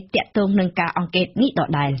ថ្មីទាក់ទងនឹងការអង្កេតនេះដ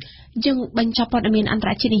ដែលយើងបញ្ចប់ព័ត៌មានអន្ត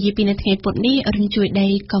រជាតិនិយាយពីនៅថ្ងៃពុធនេះរញ្ជួយដី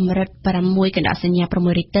កម្រិត6កណ្ដោសញ្ញា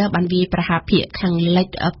6រីកទ័របានវាយប្រហារភាគខាងលិច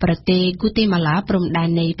ប្រទេសហ្គូតេម៉ាឡាព្រំដែន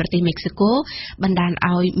នៃប្រទេសមេក្ស៊ីកូបណ្ដាល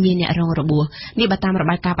ឲ្យមានអ្នករងរបួសនេះបើតាមរ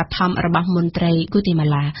បាយការណ៍បឋមរបស់មន្ត្រីហ្គូតេម៉ា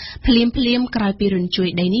ឡាភ្លាមក្រោយពីរញ្ជួយ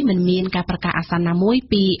ដីនេះមិនមានការប្រកាសអាសន្នណាមួយ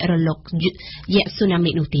ពីរលកយក្សស៊ូណា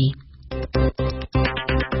មីនោះទេ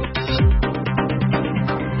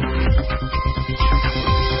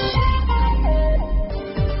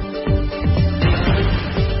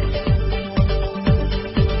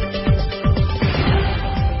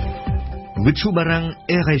វិទ្យុបារាំង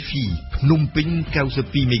RFI ភ្នំពេញ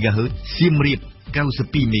92 MHz សៀមរាប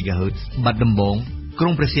92 MHz បាត់ដំបងក្រុ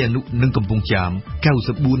ងព្រះសីហនុនិងកំពង់ចាម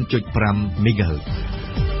 94.5 MHz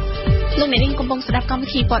លោកអ្នកនាងកំពុងស្ដាប់កម្មវិ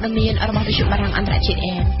ធីព័ត៌មានរបស់វិទ្យុបារាំងអន្តរជាតិ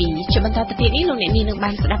RFI ជាបន្តទៅទៀតនេះលោកអ្នកនាងនឹងបា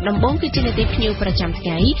នស្ដាប់ដំបូងគឺជានាទីភ្ញៀវប្រចាំថ្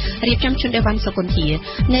ងៃរៀបចំជូនដោយវ៉ាន់សុគន្ធា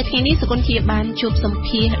នៅថ្ងៃនេះសុគន្ធាបានជួបសម្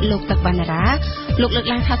ភាសលោកទឹកវណ្ណរាលោកលើក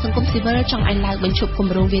ឡើងថាសង្គមស៊ីវិលចង់ឲ្យឡើងបញ្ឈប់គ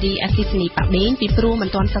ម្រោងវារីអគ្គិសនីប៉ាបេងពីព្រោះមិន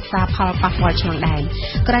ទាន់សិក្សាផលប៉ះពាល់ឆ្លងដែន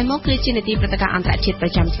ក្រោយមកគឺជានាទីព្រឹត្តិការណ៍អន្តរជាតិប្រ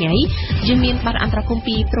ចាំថ្ងៃយើងមានបទអន្តរកម្ម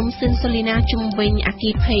ពីព្រំស៊ិនសូលីណាជំវិញអគ្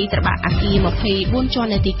គិភ័យត្របាក់អគ្គី24ជាន់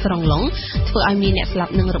នៅទីក្រុងឡុងធ្វើឲ្យមានអ្នកស្លា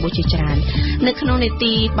ប់និងរបួសជាច្រើននៅក្នុងនេ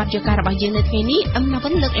តិបទយការបស់យើងនៅថ្ងៃនេះអំណវ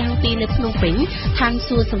នលើកឡើងពីនៅភ្នំពេញឋាន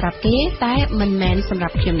សួគ៌សម្រាប់គេតែមិនមែនសម្រា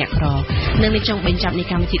ប់ខ្ញុំអ្នកក្រនៅចុងបញ្ចប់នៃ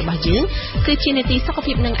កម្មវិធីរបស់យើងគឺជានេតិសុខ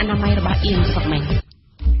ភាពនិងអនាម័យរបស់អៀងសុកម៉េង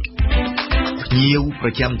ភ្ញៀវប្រ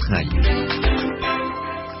ចាំថ្ងៃ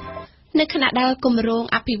នៅខណៈដែលគម្រោង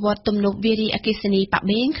អភិវឌ្ឍទំនប់វារីអគ្គិសនីប៉ា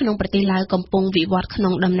បេងក្នុងប្រទេសឡាវកំពុងវិវត្តក្នុ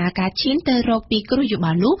ងដំណើរការឈានទៅរកពីគ្រោះយោប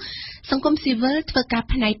ល់នោះសង្គមស៊ីវិលធ្វើការ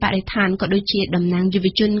ផ្នែកបរិស្ថានក៏ដូចជាតំណាងយុវ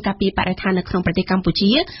ជនការពារបរិស្ថាននៅក្នុងប្រទេសកម្ពុ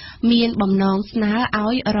ជាមានបំណងស្នើ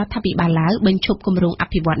ឲ្យរដ្ឋាភិបាលឡាវបញ្ឈប់គម្រោងអ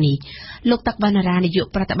ភិវឌ្ឍនេះលោកទឹកវណ្ណរានាយក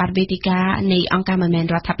ប្រតិបត្តិវេទិកានៃអង្គការមិនមែន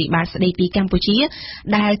រដ្ឋាភិបាលស្ដីពីកម្ពុជា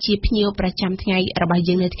ដែលជាភ្ញៀវប្រចាំថ្ងៃរបស់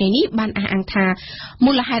យើងនៅថ្ងៃនេះបានអះអាងថា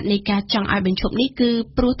មូលហេតុនៃការចង់ឲ្យបញ្ឈប់នេះគឺ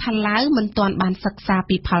ព្រោះថាឡាវមិនទាន់បានសិក្សា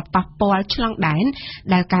ពីផលប៉ះពាល់ឆ្លងដែន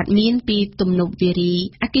ដែលកើតមានពីទំនប់វារី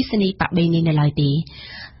អគ្គិសនីប៉ាបេងនេះនៅឡើយទេ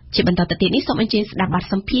ជាបន្តទៅទៀតនេះសូមអញ្ជើញស្ដាប់បទ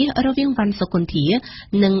សម្ភាសន៍រវាងវ៉ាន់សុគន្ធា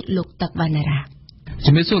និងលោកទឹកវណ្ណរា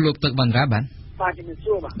ជំរាបសួរលោកទឹកវណ្ណរាបាទជំរាប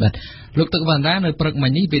សួរបាទលោកទឹកវណ្ណរានៅព្រឹកមិ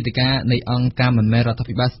ញនេះវេទិកានៃអង្គការមិនមែនរដ្ឋា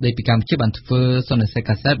ភិបាលស្ដីពីកម្ពុជាបានធ្វើសន្និសីទ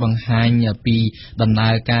កាសែតបង្ហាញពីដំណើ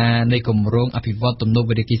រការនៃគម្រោងអភិវឌ្ឍទំនប់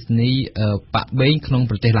វារីអគ្គិសនីប៉ាបេងក្នុង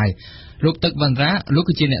ប្រទេសឡាវលោកទឹកវណ្ណរាលោក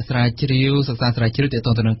គឺជាអ្នកស្រាវជ្រាវសិក្សាស្រាវជ្រាវទាក់ទ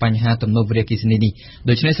ងទៅនឹងបញ្ហាទំនប់វារីអគ្គិសនីនេះ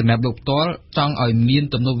ដូច្នេះសម្រាប់លោកផ្ទាល់ចង់ឲ្យមាន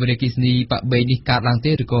ទំនប់វារីអគ្គិសនីប៉ាបេងនេះកើតឡើង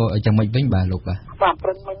ទេឬក៏យ៉ាងម៉េចវិញបាទលោកបាទព្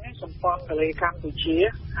រឹកមិញនេះសម្ព័ន្ធកលេកម្ពុជា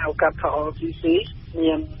ហៅកាត់ថា RFI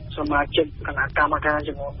មានសមាជិកគណៈកម្មការ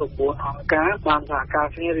ចំនួន9អង្គការបានសហការ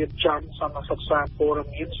គ្នារៀបចំសន្និសិទសាព័ត៌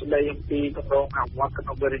មានស្ដីអំពីគម្រោងអភិវឌ្ឍទំ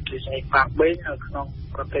នប់វារីអគ្គិសនីប៉ាបេងនៅក្នុង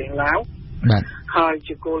ប្រទេសឡាវបាទហើយ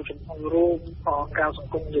ជាគោលជំហររួមអង្គការស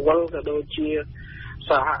ង្គមស៊ីវិលក៏ដូចជា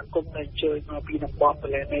សហគមន៍ដែលជើញមកពីតំបន់ទ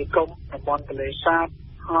ន្លេមេគង្គតំបន់ទន្លេសាប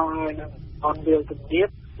ហើយនិងតំបន់វាលទំនាប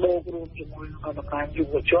បូករួមជាមួយនឹងតំណាងយុ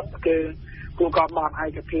វជនគឺគូកប់បានឯ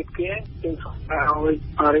កភាពគ្នាគឺ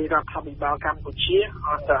ឲ្យរដ្ឋាភិបាលកម្ពុជា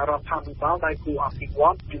អន្តររដ្ឋាភិបាលដៃគូអភិវ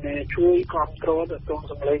ឌ្ឍន៍ជួយគ្រប់គ្រងទៅក្នុង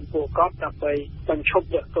សម្លេងពួកគាត់ដើម្បីបញ្ឈប់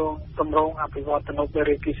ទៅក្នុងគម្រោងអភិវឌ្ឍទំនប់វា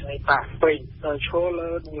រីអគ្គិសនីប៉ាបេងដែលឈលលើ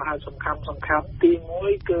មូលហេតុសំខាន់ទី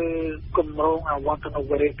1គឺគម្រោងអភិវឌ្ឍទំនប់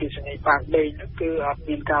វារីអគ្គិសនីប៉ាបេងគឺអត់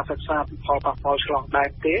មានការសិក្សាពីផលប៉ះពាល់ឆ្លងដែន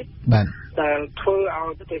ទេបាទដែលធ្វើឲ្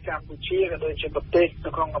យប្រទេសកម្ពុជាក៏ដូចជាប្រទេសនៅ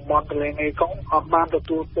ក្នុងតំបន់ទន្លេមេគង្គអត់បានទ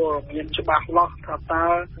ទួលព័ត៌មានច្បាស់លាស់ថាតើ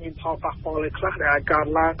មានផលប៉ះពាល់អ្វីខ្លះដែលអាចកើត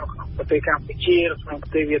ឡើងនៅក្នុងប្រទេសកម្ពុជាក្នុងប្រ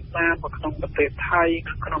ទេសវៀតណាមក្នុងប្រទេសថៃ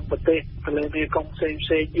ក្នុងប្រទេសទន្លេមេគង្គផ្សេង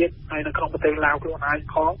ទៀតហើយនៅក្នុងប្រទេសឡាវខ្លួនឯង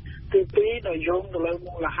ផងទី2នៅយោងទៅលើ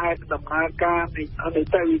មូលហេតុដំណើរការនៃនី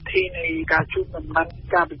តិវិធីនៃការជួបដំណឹង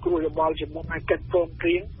ការពិគ្រោះយោបល់ជាមុនឲ្យកិច្ចព្រមព្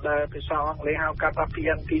រៀងដែលភាសាអង់គ្លេសហៅកាត់ថា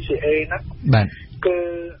PNPCA ណាបាទគឺ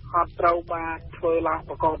អត់ត្រូវបានធ្វើឡើង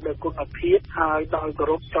ប្រកបដោយគុណភាពហើយដោយគោ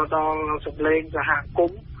រពទៅដល់សម្លេងសហគ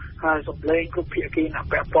មន៍ហើយសម្លេងគ្រប់ភាគីអ្នក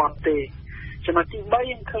ពាក់ព័ន្ធទេចំណុចទី3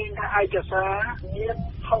យើងឃើញថាឯកសារមាន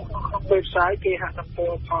ហុសនៅក្នុង website គេហទំព័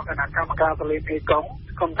រផងគណៈកម្មការទន្លេមេគង្គ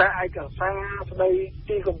ក៏តែឯកសារស្ដី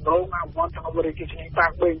ពីគម្រោងអភិវឌ្ឍទំនប់វារីអគ្គិសនីប៉ា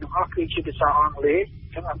បេងទាំងអស់គឺជាភាសាអង់គ្លេស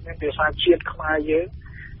ចឹងអត់មានភាសាជាតិខ្មែរយើង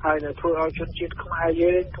ហើយដែលធ្វើឲ្យជនជាតិខ្មែរ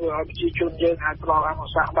យើងធ្វើឲ្យប្រជាជនយើងអាចផ្ដល់អនុ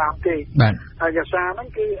សាសន៍បានទេបាទឯកសារហ្នឹង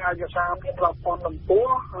គឺឯកសារមានប្រព័ន្ធដំពួរ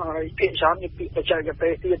ហើយភាគច្រើនមានពាក្យបច្ចេកទេ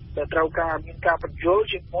សទៀតដែលត្រូវការមានការបញ្យល់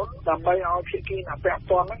ជាមុនដើម្បីឲ្យភាគីអ្នកពាក់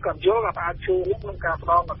ព័ន្ធហ្នឹងក៏យល់ថាអាចចូលរួមក្នុងការផ្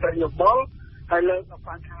ដល់មតិយោបល់ហើយលើកនៅប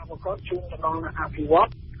ញ្ហាប្រកបជូនទៅដល់អ្នកអភិវឌ្ឍ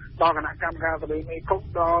ដល់គណៈកម្មការទន្លេមេគង្គ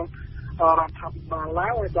ដល់រដ្ឋាភិបាលឡា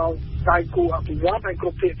វហើយដល់ដៃគូអភិវឌ្ឍហើយគ្រ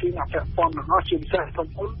ប់ភាគីអ្នកពាក់ព័ន្ធទាំងអស់ជាពិសេសធំ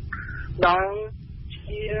មុនដែល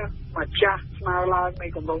ជាម្ចាស់ស្នើឡើងនៃ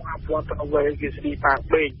គម្រោងអភិវឌ្ឍទំនប់វារីអគ្គិសនីប៉ា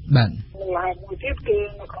បេងបាទមូលហេតុមួយទៀតគឺ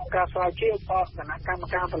នៅក្នុងការស្រាវជ្រាវរបស់គណៈកម្ម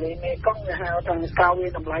ការទន្លេមេគង្គគេហៅថាការវិ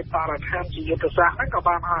តម្លៃបរិស្ថានជាយុទ្ធសាស្ត្រហ្នឹងក៏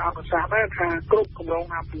បានឲ្យអនុសាសន៍ដែរថាគ្រប់គម្រោង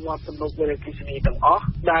អភិវឌ្ឍទំនប់វារីអគ្គិសនីទាំងអស់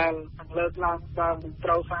ដែលលើកឡើងតាមត្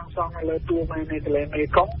រូវសាងសង់នៅលើទួលនៃទន្លេមេ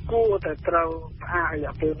គង្គគួរតែត្រូវផ្អាករ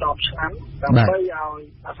យៈពេល10ឆ្នាំដើម្បីឲ្យ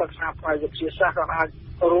សិក្សាផ្នែកវិទ្យាសាស្ត្រក៏អាច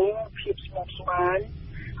រួមភាពស្មុគស្មាញ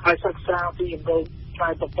ហើយសិក្សាពីគម្រោងផ្នែ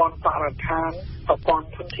កប្រព័ន្ធបរិស្ថានប្រព័ន្ធ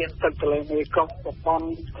ធនធានទឹកទន្លេមេគង្គប្រព័ន្ធ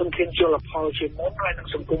ធនធានជលផលជាមុនហើយនឹង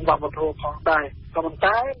សង្គមវប្បធម៌ផងដែរក៏ប៉ុន្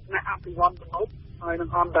តែអ្នកអភិវឌ្ឍទំនប់ ហើយនឹង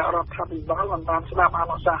អន្តររដ្ឋាភិបាលបានស្ដាប់អ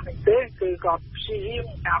នុសាសន៍នេះទេគឺគាត់ព្យាយាម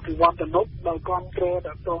អភិវឌ្ឍទំនប់ដោយគ្រប់គ្រង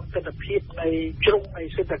ទៅទស្សនវិជ្ជានៃជ្រុងនៃ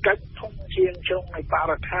សេដ្ឋកិច្ចធំជាងជ្រុងនៃប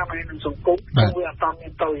រិស្ថានហើយនឹងសង្គមវាអត់តាមមា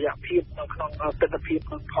នតុល្យភាពនៅក្នុងទស្សនវិជ្ជា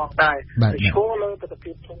នឹងផងដែរឈលលើទស្សនវិជ្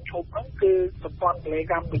ជាធំឈប់ហ្នឹងគឺសម្ព័ន្ធពលិ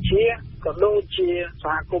កម្ពុជាក៏ដូចជាស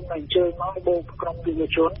ហគមន៍ដែលអញ្ជើញមកបូកក្រុមយុវ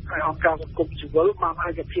ជនហើយអង្គការសង្គមស៊ីវិលបានឯ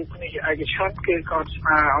កភាពគ្នាឯកជនគឺគាត់ស្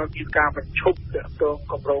នើឲ្យមានការបញ្ឈប់ទាក់ទង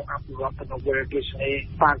គម្រោងអភិវឌ្ឍនៅវិទ្យាស្នេហ៍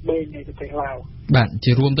បាក់បេងនៃប្រទេសឡាវបាទ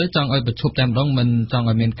ជារួមទៅចង់ឲ្យបញ្ឈប់តែម្ដងមិនចង់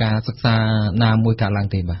ឲ្យមានការសិក្សាណាមួយកើតឡើង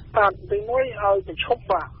ទេបាទទីមួយឲ្យបញ្ឈប់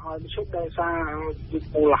បាទឲ្យបញ្ឈប់ដោយសារ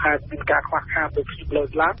មូលហេតុមានការខ្វះខាតដូចខ្ញុំលើក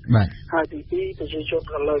ឡើងហើយទីពីរប្រជាជន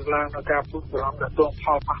ក៏លើកឡើងនៅការពុះបារម្ភទាក់ទងផ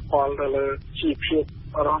លប៉ះពាល់ទៅលើជីវភាព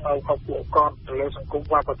រស់នៅរបស់ពួកគាត់ទៅលើសង្គម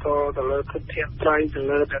វប្បធម៌ទៅលើធនធានត្រីទៅ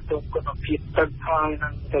លើទាក់ទងគុណភាពទឹកហើយនិ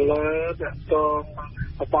ងទៅលើទាក់ទង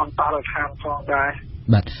ប្រព័ន្ធបរិស្ថានផងដែរ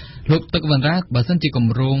បាទលោកទឹកវណ្ណរាបើសិនជាគ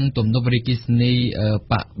ម្រោងទំនប់វារីអគ្គិសនី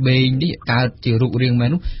ប៉ាក់បេងនេះកើតជារូបរាងមែន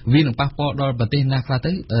នោះវានឹងប៉ះពាល់ដល់ប្រទេសណាខ្លះ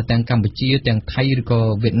ទៅទាំងកម្ពុជាទាំងថៃឬក៏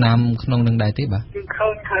វៀតណាមក្នុងនឹងដែរទេបាទគឺឃើ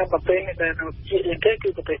ញថាប្រទេសដែលនៅជាជាងគេគឺ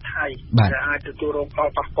ប្រទេសថៃដែលអាចទទួលរងផល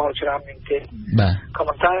ប៉ះពាល់ច្រើនជាងគេបាទក៏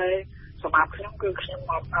ប៉ុន្តែសម្រាប់ខ្ញុំគឺខ្ញុំ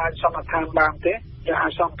អាចសន្និដ្ឋានបានទេដែលអា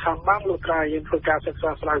ចសន្និដ្ឋានបានលោកក្រៅយើងធ្វើការសិក្សា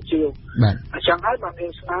ស្រាវជ្រាវបាទអញ្ចឹងហើយបានយើ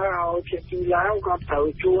ងស្នើឲ្យភាគីឡាវគាត់ត្រូវ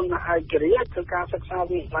ជួលឯករាជ្យធ្វើការសិក្សា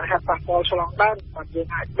វិទ្យាសាស្ត្រប៉ះពាល់ឆ្លងដែនបាទយើង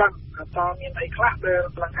អាចដឹងថាមានអីខ្លះដែល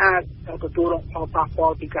នឹងអាចទទួលរងផលប៉ះពា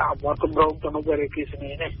ល់ពីការអភិវឌ្ឍគម្រោងទំនប់វារីអគ្គិស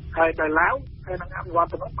នីនេះហើយដោយឡាវហើយនឹងអភិវឌ្ឍ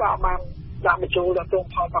ទំនប់ក៏បានដាក់បញ្ចូលដល់ទង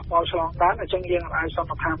ផលប៉ះពាល់ឆ្លងដែនអញ្ចឹងយើងអាចសន្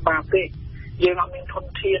និដ្ឋានបានទេយើងអត់មានធន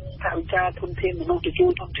ធានថវិកាធនធានមនុស្សទទួ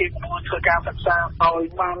លធនធានមនុស្សធ្វើការសិក្សាឲ្យ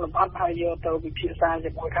បានលម្អិតហើយយកទៅវិភាសា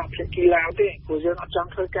ជាមួយខាងភាគីឡាវទេព្រោះយើងអត់ចង់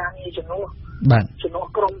ធ្វើការងារជំនួសបាទជំនួស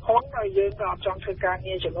ក្រុមហ៊ុនហើយយើងក៏អត់ចង់ធ្វើការ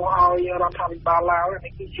ងារជំនួសឲ្យរដ្ឋាភិបាលឡាវ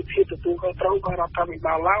នេះគឺជាភាពទទួលខុសត្រូវរបស់រដ្ឋាភិ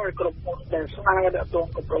បាលឡាវហើយក្រុមហ៊ុនដែលស្នើដល់ទង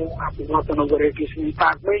គម្រោងអភិវឌ្ឍនៅវិទ្យាស្នេហ៍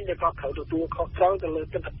ប៉ាក់បេងដែលគាត់ត្រូវទទួលខុសត្រូវទៅលើ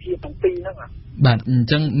ទស្សនវិជ្ជាទាំងពីរហ្នឹងបាទអញ្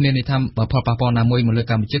ចឹងមានន័យថាផលប៉ះពាល់ណាមួយមកលើ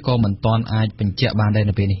កម្ពុជាក៏មិនទាន់អាចបញ្ជាក់បានដែរ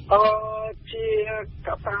នៅពេលនេះជាក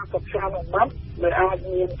ត្តាសុខភាពបំផុតដែលអាច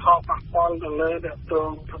មានផលប៉ះពាល់ទៅលើទស្ស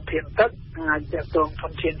នធនធានទឹកអាចទស្សនធ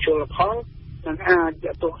នធានជលផលនិងអាច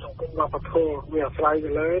ទស្សនសង្គមវប្បធម៌វាអាស្រ័យទៅ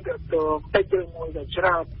លើទស្សនតិចឬមួយទៅច្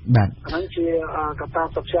រើនបាទហ្នឹងជាកត្តា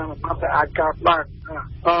សុខភាពបំផុតដែលអាចកើតបាន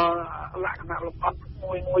លក្ខណៈលម្អិត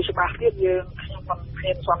មួយច្បាស់ទៀតយើងខ្ញុំមិន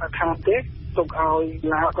ហ៊ានសន្និដ្ឋានទេទុកឲ្យ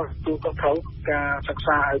ឡាវក៏ទូទៅត្រូវការសិក្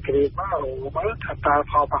សាឲ្យជ្រាបមើលថាតើ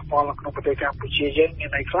ផលប៉ះពាល់ក្នុងប្រទេសកម្ពុជាយើងមា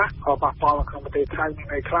នអីខ្លះផលប៉ះពាល់ក្នុងប្រទេសថៃមាន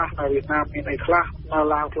អីខ្លះនៅវៀតណាមមានអីខ្លះនៅ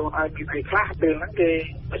ឡាវខ្លួនឯងមានអីខ្លះពេលហ្នឹងគេ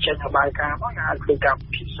បញ្ចេញរបាយការណ៍មកអាចធ្វើការពិ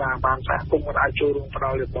ភាក្សាបានសហគមន៍អាចចូលរួមផ្ដ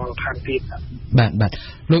ល់យោបល់ថែមទៀតបាទ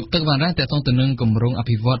លោកទឹកវណ្ណរាតើតទៅនឹងគម្រោងអ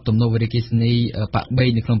ភិវឌ្ឍទំនប់វារីអគ្គិសនីប៉ាក់បេង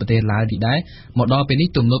នៅក្នុងប្រទេសឡាវនេះដែរមកដល់ពេលនេះ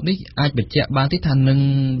ទំនប់នេះអាចបញ្ជាក់បានទេថានឹង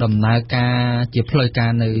ដំណើរការជាផ្លូវការ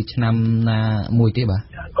នៅឆ្នាំណាមួយទេបាទ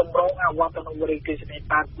គម្រោងអភិវឌ្ឍទំនប់វារីអគ្គិសនី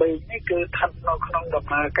ប៉ាក់បេងនេះគឺស្ថិតនៅក្នុងដំ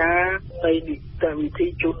ណើរការនៃនីតិវិធី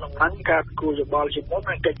ជូនដំណឹងការគូយោបល់ជាមុន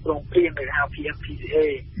ហើយកិច្ចព្រមព្រៀងនៃ RFI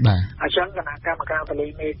បាទអញ្ចឹងគណៈកម្មការទន្លេ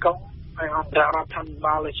មេគង្គហើយអន្តររដ្ឋាភិ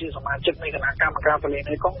បាលជាសមាជិកនៃគណៈកម្មការទន្លេ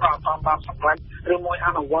មេគង្គក៏អត់បានសម្រេចឬមួយអ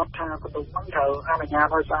នុវត្តថាគម្រោងហ្នឹងត្រូវអនុញ្ញាត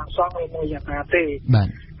ឲ្យសាងសង់ឬមួយយ៉ាងណាទេបាទ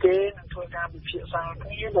គេនឹងធ្វើការពិភាក្សាគ្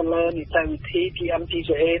នាទៅលើនីតិវិធី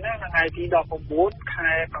PMTCA ណាថ្ងៃទី19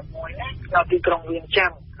ខែ6នេះនៅទីក្រុងវៀងច័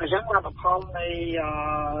ន្ទអញ្ចឹងលទ្ធផលនៃ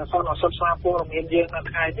សន្និសីទសារព័ត៌មានយើងនៅ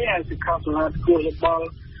ថ្ងៃនេះហើយគឺខុសឆ្គងគួរយោបល់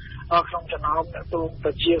ក្នុងចំណោមអ្នកទូប្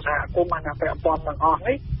រជាសហគមន៍អាណាពាក់ព័ន្ធទាំងអស់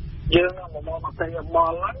នេះយើងនឹងមកមតិយោប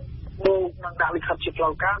ល់ហ្នឹងលោកនឹងដាក់លិខិតជាផ្លូ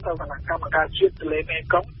វការទៅគណៈកម្មការជាតិទន្លេមេ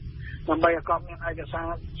គង្គដើម្បីឲ្យគាត់មានឯកសារ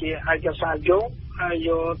ជាឯកសារយោងហើយយ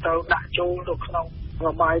កទៅដាក់ចូលទៅក្នុងរ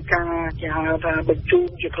បាយការណ៍គេហៅថាបញ្ជូន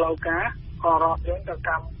ជាផ្លូវការរដ្ឋយើងទៅក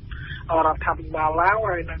ម្មរដ្ឋាភិបាលឡាវ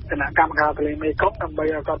ហើយនិងគណៈកម្មការទន្លេមេគង្គដើម្បី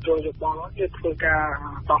ឲ្យគាត់ចូលយោបល់នេះធ្វើការ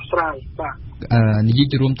ដោះស្រាយបាទនិយា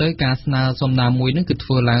យរួមទៅការស្នើសុំណាមួយហ្នឹងគឺធ្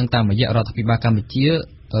វើឡើងតាមរយៈរដ្ឋាភិបាលកម្ពុជា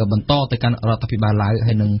បន្តទៅកាន់រដ្ឋាភិបាលឡាវ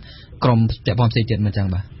ហើយនឹងក្រមពាក់ព័ន្ធផ្សេងទៀតមិនចឹង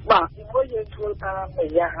បាទមួយយើងធ្វើតាមរ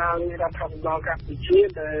យៈរដ្ឋាភិបាលកម្ពុជា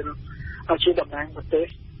ដែលជាតំណាងប្រទេស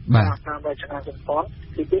តាមរចនាសម្ព័ន្ធ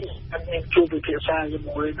ទីពីរមានជួបពិភាក្សាជា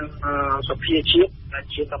មួយនឹងសភាជាតិដែល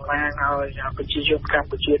ជាតំណាងឲ្យប្រជាជនកម្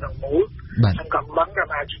ពុជាទាំងមូលសង្គមបានក៏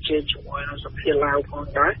អាចជជែកជាមួយនឹងសភាឡាវផង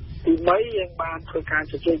ដែរទី3យើងបានធ្វើការ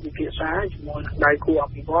ជជែកពិភាក្សាជាមួយនឹងដៃគូអ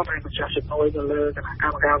ភិវឌ្ឍហើយម្ចាស់ជំនួយទៅលើគណៈក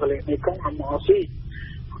ម្មការទន្លេមេគង្គMRC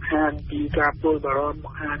ខាងពីការព្រួយបារម្ភ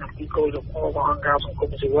ខាងពីគោលជំហររបស់អង្គការសង្គ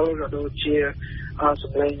មស៊ីវិលក៏ដូចជាស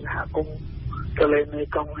ម្លេងសហគមន៍ទន្លេមេ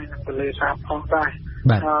គង្គហើយនិងទន្លេសាបផងដែរ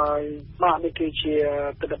ហើយបាទនេះគឺជា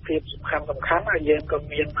ទស្សនវិជ្ជាសំខាន់ហើយយើងក៏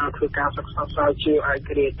មានធ្វើការសិក្សាស្រាវជ្រាវឯក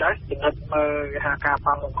រាជ្យដែរពិនិត្យមើលការ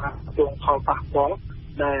ប៉ះពាល់ជួងផលប៉ះពាល់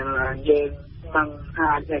ដែលយើងនឹង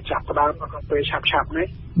អាចចាប់ផ្ដើមក្នុងពេលឆាប់នេះ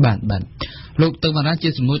បាទលោកទៅបណ្ដាជា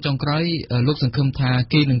សំណួរចុងក្រោយលោកសង្ឃឹមថា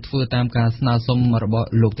គេនឹងធ្វើតាមការស្នើសុំរបស់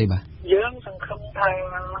លោកទេបាទយើងសង្ឃឹមថា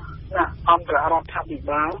អន្តររដ្ឋាភិ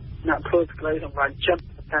បាលអ្នកធ្វើសេចក្តីសម្រេចចិត្ត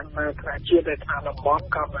ខាងថ្នាក់ជាតិដែលថាតំបន់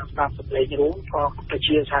ក៏បានស្ដាប់សម្លេងរួមផងប្រ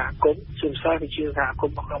ជាសហគមន៍ជាពិសេសប្រជាសហគ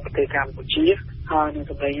មន៍ក្នុងប្រទេសកម្ពុជាហើយនឹង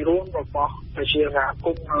សម្លេងរួមរបស់ប្រជាសហគ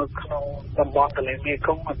មន៍នៅក្នុងតំបន់ទន្លេមេគ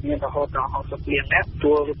ង្គមានរហូតដល់60លាននាក់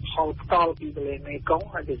ទួលផលផ្ទាល់ពីទន្លេមេគង្គ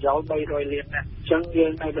ហើយប្រយោល300លាននាក់អញ្ចឹងយើ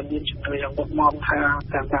ងនៅតែមានជំនឿយ៉ាងមុតមមថា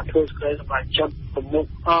តាមការធ្វើសេចក្តីសម្រេចចិត្តប្រមុខ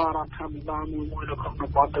រដ្ឋាភិបាលមួយនៅក្នុង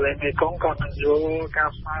តំបន់ទន្លេមេគង្គក៏នឹងយកការ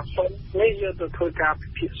ស្នើសុំនេះយកទៅធ្វើការពិ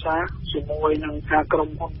ភាក្សាជាមួយនឹងការក្រុម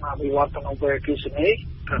ហ៊ុនវិវត្តនៅវិទ្យាស្នេហ៍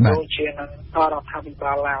ក៏ដូចជានឹងរដ្ឋាភិ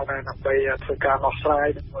បាលឡាវដែរដើម្បីធ្វើការដោះស្រាយ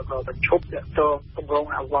និងក៏បញ្ឈប់ទៅគម្រោង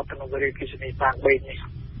អវត្តនវិទ្យាស្នេហ៍តាម3នេះ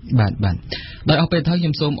បាទដោយអស់ពេលទៅខ្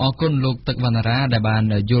ញុំសូមអរគុណលោកទឹកវណ្ណារាដែលបាន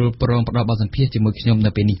យល់ព្រមផ្ដល់បទសម្ភាសន៍ជាមួយខ្ញុំ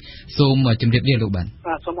នៅពេលនេះសូមជម្រាបលាលោកបាទ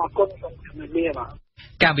សូមអរគុណសូមជម្រាបលាបាទ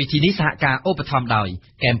កម្មវិធីនេះសហការឧបត្ថម្ភដោយ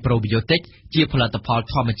កែមប្រូប៊ីយ៉ូទិកជាផលិតផល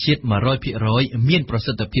ធម្មជាតិ 100% មានប្រ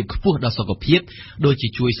សិទ្ធភាពខ្ពស់ដល់សុខភាពដូចជា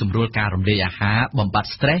ជួយសម្រួលការរំលាយអាហារបំបាត់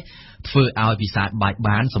stress ធ្វើឲ្យពិសាបាយ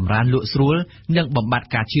បានសម្រានលក់ស្រួលនិងបំបាត់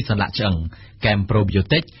ការឈឺសន្លាក់ឆ្អឹងកែមប្រូប៊ីយ៉ូ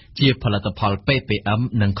ទិកជាផលិតផល PPM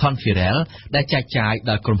និង Conferel ដែលចែកចាយ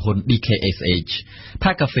ដោយក្រុមហ៊ុន DKSH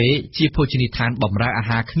ផាកាហ្វេជាភោជនីយដ្ឋានបម្រើអា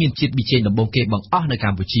ហារគ្មានជាតិប៊ីចេងដំបូងគេបង្អស់នៅក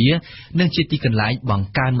ម្ពុជានិងជាទីកន្លែងបង្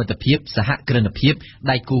កើនមិត្តភាពសហគ្រិនភាព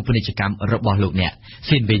ដៃគូពាណិជ្ជកម្មរបស់លោកអ្នក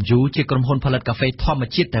Sinvenju ជាក្រុមហ៊ុនផលិតកាហ្វេធម្ម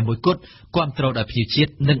ជាតិតែមួយគត់គាំទ្រដោយភ្ញៀវជា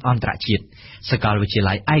តិនិងអន្តរជាតិសាកលវិទ្យា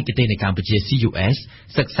ល័យឯកទេសនៅកម្ពុជា CUS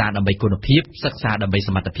សិក្សាដើម្បីគុណភាពសិក្សាដើម្បីស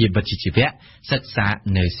មត្ថភាពវិជ្ជាជីវៈសិក្សា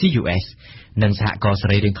នៅ CUS និងសហករណ៍ស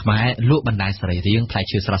រីរាង្គខ្មែរលក់បណ្ដាញសរីរាង្គផ្លែ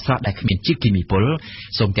ឈើស្រស់ៗដែលគ្មានជាតិគីមីពុល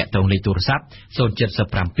សូមទាក់ទងលេខទូរស័ព្ទ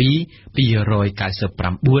077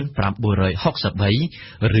 299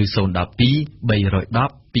 963ឬ012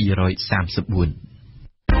 310 234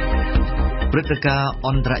ព្រឹត្តិការណ៍អ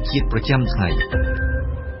ន្តរជាតិប្រចាំថ្ងៃ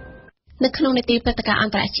នៅក្នុងនីតិព្រឹត្តិការណ៍អ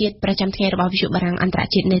ន្តរជាតិប្រចាំថ្ងៃរបស់វិទ្យុបារាំងអន្តរ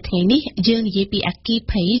ជាតិនៅថ្ងៃនេះយើងនិយាយពីអគ្គី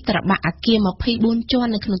ភ័យត្របាក់អគារ24ជា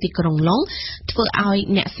ន់នៅក្នុងទីក្រុងឡុងធ្វើឲ្យ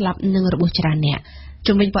អ្នកស្លាប់និងរបួសច្រើនអ្នក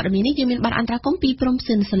ជំវិញព័ត៌មាននេះយើងមានបានអន្តរាគមន៍ពីព្រំ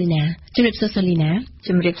សឿនសូលីណាជំរាបសួរសូលីណា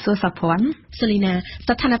ជំរាបសួរសាភ័ណ្ឌសូលីណា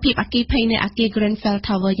ស្ថានភាពអគ្គីភ័យនៅអគារ Grenfell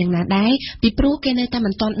Tower យ៉ាងណាដែរពីព្រោះគេនៅតែ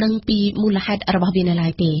មិនទាន់ដឹងពីមូលហេតុរបស់វានៅឡើ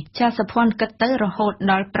យទេចាសសាភ័ណ្ឌគិតទៅរហូត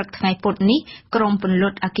ដល់ព្រឹកថ្ងៃពុធនេះក្រុមពន្ល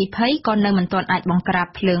ត់អគ្គីភ័យក៏នៅមិនទាន់អាចបង្ក្រាប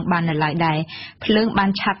ភ្លើងបាននៅឡើយដែរភ្លើងបាន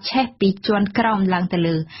ឆាបឆេះពីជាន់ក្រោមឡើងទៅ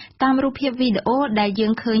លើតាមរូបភាពវីដេអូដែលយើ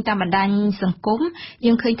ងឃើញតាមបណ្ដាញសង្គម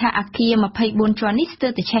យើងឃើញថាអគារ24ជាន់នេះស្ទើ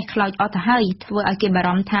រតែឆេះខ្លោចអស់ទៅហើយធ្វើឲ្យគេបារ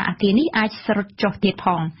ម្ភថាអគារនេះអាចស្រុតចុះទៀតផ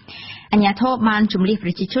ងអាជ្ញាធរបានជំលះប្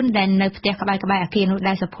រជាជនដែលនៅផ្ទះក្បែរៗអគារនោះ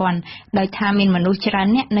ដែរសុភ័ណ្ឌដោយថាមានមនុស្សច្រើន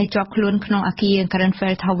អ្នកនៅជាប់ខ្លួនក្នុងអគារ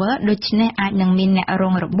Grenfell Tower ដូច្នេះអាចនឹងមានអ្នករ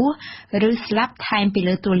ងរបួសឬស្លាប់ថែមពី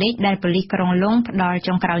លើតួលេខដែលប៉ូលីសក្រុងឡុងផ្ដល់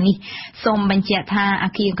ចុងក្រោយនេះសូមបញ្ជាក់ថាអ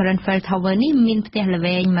គារ Grenfell Tower នេះមានផ្ទះល្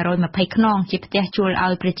វែង120ខ្នងជាផ្ទះជួលឲ្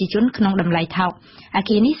យប្រជាជនក្នុងតម្លៃថោកអ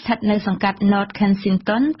គារនេះស្ថិតនៅសង្កាត់ North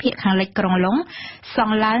Kensington ភាគខាងលិចក្រុងឡុងស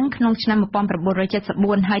ង់ឡើងក្នុងឆ្នាំ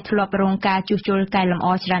1974ហើយធ្លាប់រងការជួសជុលកែលម្អ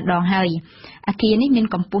ច្រើនដងហើយអគារនេះមាន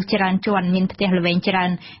កម្ពស់ច្រើនជាន់មានផ្ទះល្វែងច្រើន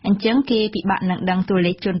អញ្ចឹងគេពិបាកនឹងដឹងតួ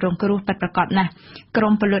លេខជនរងគ្រោះពិតប្រាកដណាស់ក្រុ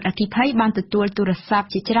មពលរដ្ឋអគ្គីភ័យបានទទួលទូរស័ព្ទ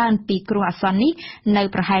ជាច្រើនពីគ្រោះអាសន្ននេះនៅ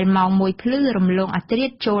ប្រហែលម៉ោង1ភ្លឺរំលងអធ្រា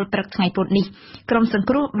ត្រចូលព្រឹកថ្ងៃពុធនេះក្រុមសង្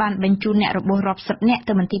គ្រោះបានបញ្ជូនអ្នករបួសរាប់សិបនាក់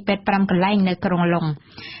ទៅមន្ទីរពេទ្យ5កន្លែងនៅក្រុងឡុង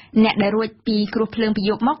អ្នកដែលរួចពីគ្រោះភ្លើងពី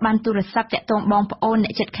យប់មកបានទូរស័ព្ទតាក់ទងបងប្អូនអ្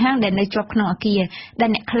នកជិតខាងដែលនៅជាប់ក្នុងអគារដែល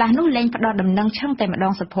អ្នកខ្លះនោះលែងផ្ដល់ដំណឹងឆឹងតែម្ដ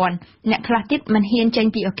ងសុភ័ណ្ឌអ្នកខ្លះទៀតមិនហ៊ានចេញ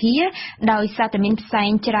ពីអគារដោយសារតែមានផ្សែង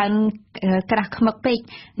ច្រើនក្រាស់ខ្មឹកពេក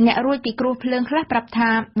អ្នករួចពីគ្រោះភ្លើងខ្លះប្រាប់ថា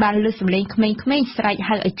បានឮសំឡេងក្មេងៗស្រែក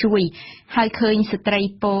ហៅឲ្យជួយហើយឃើញស្ត្រី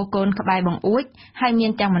ពោកូនក្បែរបង្អួចហើយមា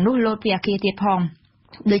នទាំងមនុស្សលោតពីអគារទៀតផង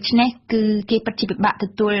ដូច្នេះគឺគេពិតជាពិបាកទ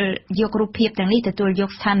ទួលយករូបភាពទាំងនេះទទួលយក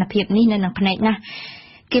ស្ថានភាពនេះនៅនឹងភ្នែកណាស់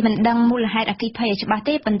គេមិនដឹងមូលហេតុអគ្គីភ័យច្បាស់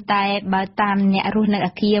ទេប៉ុន្តែបើតាមអ្នករស់នៅអ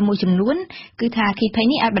គារមួយចំនួនគឺថាអគ្គីភ័យ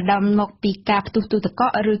នេះអាចបណ្ដាលមកពីការផ្ទុះទូទឹកកក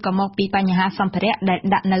ឬក៏មកពីបញ្ហាសម្ភារៈដែល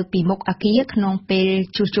ដាក់នៅពីមុខអគារក្នុងពេល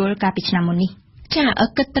ជួសជុលកាលពីឆ្នាំមុននេះចា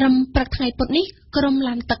គិតត្រឹមព្រឹកថ្ងៃពុធនេះក្រុម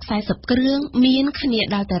ឡានទឹក40គ្រឿងមានគ្នា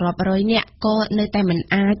ដល់ទៅរាប់រយនាក់ក៏នៅតែមិន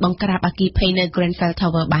អាចបង្ក្រាបអគ្គីភ័យនៅ Grenfell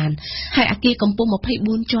Tower បានហើយអគារកម្ពស់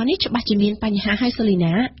24ជាន់នេះច្បាស់ជាមានបញ្ហាហើយសូលី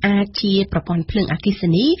ណាអាចជាប្រព័ន្ធភ្លើងអគ្គិស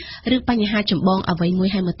នីឬបញ្ហាចម្បងអ្វីមួយ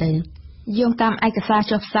ហើយមើលទៅ យោងតាមឯកសារ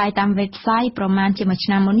ចុះផ្សាយតាម website ប្រមាណជាមួយឆ្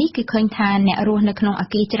នាំមុននេះគឺឃើញថាអ្នករស់នៅក្នុងអ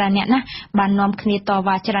គារច្រើនអ្នកណាស់បាននាំគ្នាត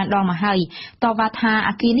វ៉ាច្រើនដងមកហើយតវ៉ាថា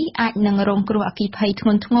អគារនេះអាចនឹងរងគ្រោះអគ្គិភ័យធ្ង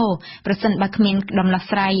ន់ធ្ងរប្រសិនបើគ្មានដំណោះ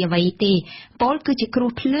ស្រាយអ្វីទេពលគឺជាគ្រោះ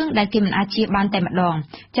ភ្លើងដែលគេមិនអាចជៀសបានតែម្ដង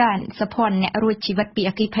ចា៎សុភ័ណ្ឌអ្នករួចជីវិតពី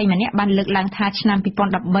អគ្គិភ័យម្នាក់បានលើកឡើងថាឆ្នាំ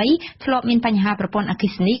2013ធ្លាប់មានបញ្ហាប្រព័ន្ធអគ្គិ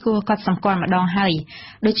សនីគួរកត់សម្គាល់ម្ដងហើយ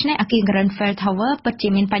ដូច្នេះអគារ Grenfell Tower ពិតជា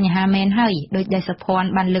មានបញ្ហាមែនហើយដោយដែលសុភ័ណ្ឌ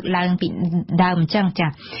បានលើកឡើងពីដើមអញ្ចឹងចា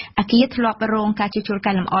អគារធ្លាប់រងការជួសជុល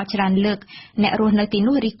កែលម្អច្រើនលើកអ្នករស់នៅទី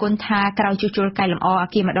នោះរិះគន់ថាក្រោយជួសជុលកែលម្អអ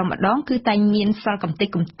គារម្ដងគឺតែងមានសល់កំទេច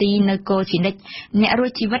កំទីនៅគល់ជានិច្ចអ្នករួ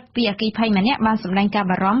ចជីវិតពីអគ្គិភ័យម្នាក់បានសម្ដែងការ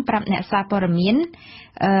បារម្ភប្រាប់អ្នកសារព័ត៌មាន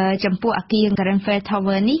ចំពោះអគារ Grenfell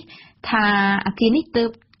Tower នេះថាអគារនេះទើប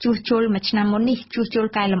ជួសជុលមួយឆ្នាំមុននេះជួសជុល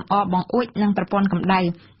កែលម្អបង្អួចនិងប្រព័ន្ធកម្ដៅ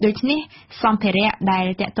ដូច្នេះសម្ភារៈដែល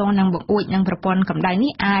តាក់ទងនឹងបង្អួចនិងប្រព័ន្ធកម្ដៅ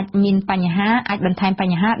នេះអាចមានបញ្ហាអាចបន្ថែមប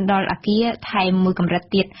ញ្ហាដល់អគារថែមមួយកម្រិត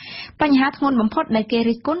ទៀតបញ្ហាធ្ងន់បំផុតដែលគេ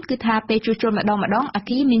រិះគន់គឺថាពេលជួសជុលម្ដងអ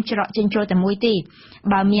គារមានច្រកចេញចូលតែមួយទេ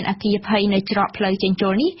បើមានអគារភ័យនៅច្រកផ្លូវចេញចូ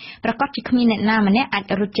លនេះប្រកាសជាគ្មានអ្នកណាម្នាក់អាច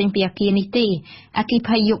រត់ចេញពីអគារនេះទេអគារ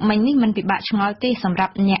ភ័យយុគមិញនេះមិនពិបាកឆ្ងល់ទេសម្រា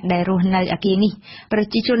ប់អ្នកដែលរស់នៅអគារនេះប្រ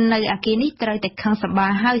ជាជននៅអគារនេះត្រូវតែខឹងសម្បា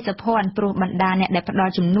ហើយសុភ័ណ្ឌព្រោះបណ្ដាអ្នកដែលផ្ដ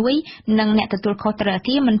ល់ជំនួយនិងអ្នកទទួលខុសត្រូវអ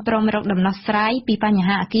គារមិនព្រមរកដំណោះស្រាយពីបញ្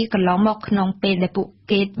ហាអគារកន្លងមកក្នុងពេលដែលពួក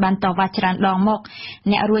គេបានតវ៉ាច្រើនដងមក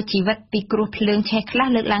អ្នករួចជីវិតពីគ្រោះភ្លើងឆេះខ្លះ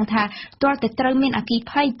លើកឡើងថាទាល់តែត្រូវមានអគ្គិ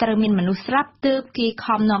ភ័យត្រូវមានមនុស្សស្លាប់ទើបគេ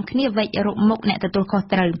ខំនាំគ្នាវែករកមុខអ្នកទទួលខុស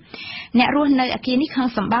ត្រូវអ្នករស់នៅអគារនេះខឹង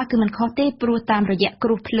សម្បាគឺមិនខុសទេព្រោះតាមរយៈគ្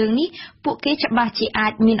រោះភ្លើងនេះពួកគេច្បាស់ជាអា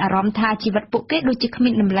ចមានអារម្មណ៍ថាជីវិតពួកគេដូចជាគ្មា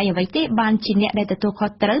នតម្លៃអ្វីទេបានជាអ្នកដែលទទួលខុស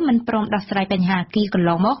ត្រូវមិនព្រមដោះស្រាយបញ្ហាអគារកន្ល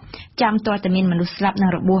ងមកចាំទាល់តែមានមនុស្សស្លាប់និង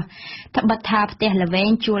របួសត្បិតថាផ្ទះល្វែង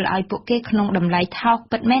ជួលឲ្យពួកគេក្នុងតម្លៃថោក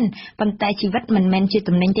ពិតមែនប៉ុន្តែជីវិតមិនមែនជា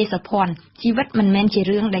ទំនិញទេសុភ័ណ្ឌជីវិតមិនមែនជា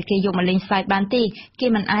រឿងដែលគេយកមកលេងសើចបានទេគេ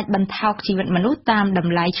មិនអាចបន្ថោកជីវិតមនុស្សតាមត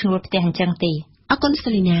ម្លៃឈ្នួលផ្ទះអញ្ចឹងទេអរគុណសេ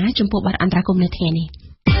លីណាចំពោះបទអន្តរាគមន៍នៅថ្ងៃនេះ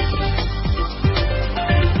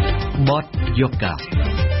បទយូកា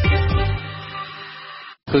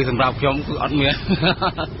គឺសម្រាប់ខ្ញុំគឺអត់មាន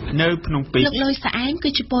នៅភ្នំពេញលោកលុយសាអែមគឺ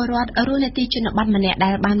ជាពលរដ្ឋរស់នៅទីជនបទម្នាក់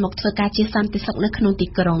ដែលបានមកធ្វើការជាសន្តិសុខនៅក្នុងទី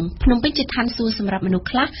ក្រុងភ្នំពេញជាឋានសួគ៌សម្រាប់មនុស្ស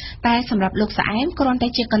ខ្លះតែសម្រាប់លោកសាអែមគ្រាន់តែ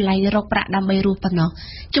ជាកន្លែងរកប្រាក់ដើម្បីរស់ប៉ុណ្ណោះ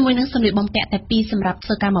ជាមួយនឹងសម្លៀកបំពាក់តែពីរសម្រាប់ធ្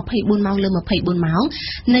វើការ24ម៉ោងលើ24ម៉ោង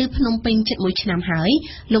នៅភ្នំពេញជិត1ឆ្នាំហើយ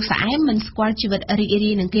លោកសាអែមមិនស្គាល់ជីវិតរីក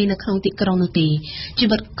រាយនឹងគេនៅក្នុងទីក្រុងនោះទេជី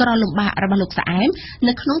វិតក្រលំបាករបស់លោកសាអែម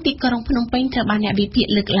នៅក្នុងទីក្រុងភ្នំពេញត្រូវបានអ្នកវិភាគ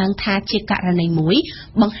លើកឡើងថាជាករណីមួយ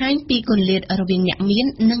បង្ហាញពីគម្លាតរវាងអ្នកមាន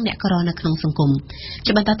និងអ្នកក្រនៅក្នុងសង្គម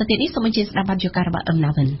ជាបន្តទៅទៀតនេះសូមអញ្ជើញស្ដាប់បទយូការបស់អឹមណា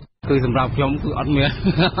វិនគឺសម្រាប់ខ្ញុំគឺអត់មាន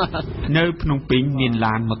នៅភ្នំពេញមាន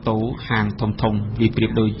ឡានម៉ូតូហាងធំវាប្រៀ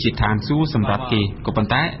បដូចជាឋានសួគ៌សម្រាប់គេក៏ប៉ុន្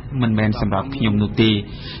តែមិនមែនសម្រាប់ខ្ញុំនោះទេ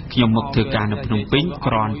ខ្ញុំមកធ្វើការនៅភ្នំពេញ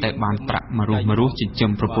គ្រាន់តែបានប្រាក់មួយរស់ចិញ្ចឹ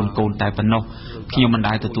មប្រពន្ធកូនតែប៉ុណ្ណោះខ្ញុំមិន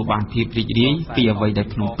ដែលទទួលបានភាពរីករាយពីអ្វីដែល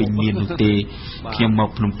ភ្នំពេញមាននោះទេខ្ញុំមក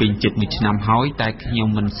ភ្នំពេញជិត1ឆ្នាំហើយតែខ្ញុំ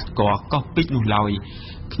មិនស្គាល់កោះពេជ្រនោះឡើយ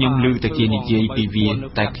ខ្ញុំឮតែគេនិយាយពីវា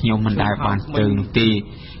តែខ្ញុំមិនដែលបានទៅនោះទេ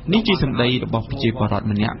នេះជាសម្ដីរបស់ប្រជាពលរដ្ឋ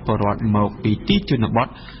ម្នាក់ពលរដ្ឋមកពីទីជនបទ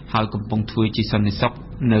ហើយកំពុងធ្វើជាសន្តិសុខ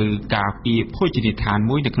នៅការពារភោជនីយដ្ឋាន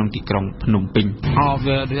មួយនៅក្នុងទីក្រុងភ្នំពេញ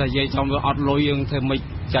វានិយាយចំវាអត់លុយយើងធ្វើមិន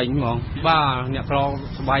ចាញ់ហ្មងបាទអ្នកក្រ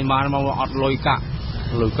សបាយបានមកអត់លុយកាក់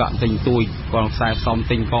ទិញទួយគាត់ខ្សែសំ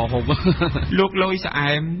ទិញកហូបលោកលុយស្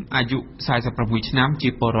អែមអាយុ46ឆ្នាំជា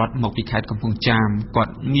ពលរដ្ឋមកពីខេត្តកំពង់ចាមគា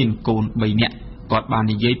ត់មានកូន3នាក់គាត់បាន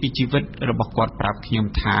និយាយពីជីវិតរបស់គាត់ប្រាប់ខ្ញុំ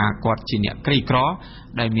ថាគាត់ជាអ្នកក្រីក្រ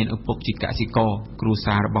ដែលមានឪពុកជាកសិករគ្រួ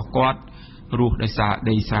សាររបស់គាត់រស់ដោយសារ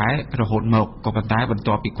ដីស្រែរហូតមកក៏ប៉ុន្តែបន្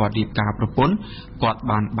ទាប់ពីគាត់រៀបការប្រពន្ធគាត់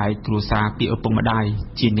បានបែកគ្រួសារពីឪពុកម្ដាយ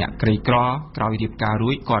ជាអ្នកក្រីក្រក្រោយរៀបការរួ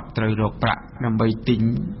ចគាត់ត្រូវរកប្រាក់ដើម្បីទិញ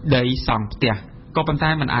ដីសង់ផ្ទះក៏ប៉ុន្តែ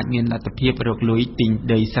มันអាចមានលទ្ធភាពរកលុយទិញ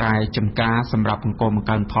ដីស្រែចម្ការសម្រាប់បង្កបង្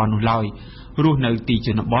កើនផលនោះឡើយរស់នៅទីជ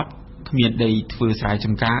នបទគ្មានដីធ្វើស្រែច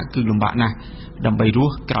ម្ការគឺលំបាកណាស់ដើម្បីរ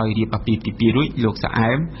ស់ក្រោយរៀបអាពាហ៍ពិពាហ៍រួចលោកសា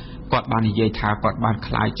អែមគាត់បាននិយាយថាគាត់បាន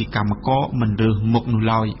ខ្លាយជាកម្មករមិនរើសមុខនោះ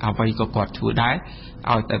ឡើយអ្វីក៏គាត់ធ្វើដែរ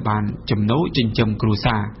ឲ្យតែបានចំណូលចិញ្ចឹមគ្រួ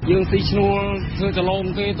សារយើងទីឈ្នួលធ្វើចលង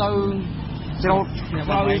គេទៅច្រូត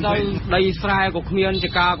ហើយទៅដីស្រែក៏គ្មានច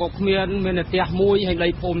ការក៏គ្មានមានតែផ្ទះមួយហើយដី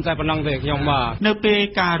ភូមិតែប៉ុណ្ណឹងទេខ្ញុំបាទនៅពេល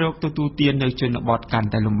ការរកទទួលទាននៅជនបទកាន់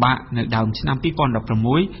តែលំបាកនៅដើមឆ្នាំ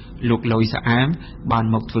2016លោកលុយសាអែមបាន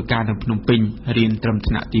មកធ្វើការនៅភ្នំពេញរៀនត្រឹម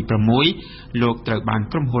ថ្នាក់ទី6លោកត្រូវបាន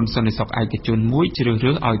ក្រុមហ៊ុនសន្តិសុខឯកជនមួយជ្រើស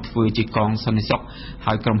រើសឲ្យធ្វើជាកងសន្តិសុខ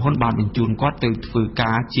ហើយក្រុមហ៊ុនបានបញ្ជូនគាត់ទៅធ្វើ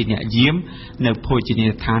ការជាអ្នកយាមនៅភោជនីយ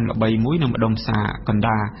ដ្ឋានល្បីមួយនៅម្ដុំផ្សារកណ្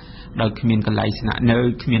ដាលដោយគ្មានកន្លែងស្នាក់នៅ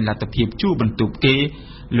គ្មានលទ្ធភាពជួលបន្ទប់គេ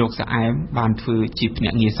លោកស្អែមបានធ្វើជាភ្នា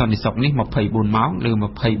ក់ងារសន្តិសុខនេះ24ម៉ោងឬ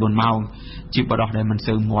24ម៉ោងជាបរិះដែលមិន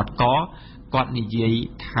សូវមាត់កគាត់និយាយ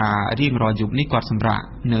ថារៀងរាល់យប់នេះគាត់សម្រាក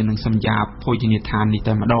នៅនឹងសម្យាភោជនីយដ្ឋាននេះ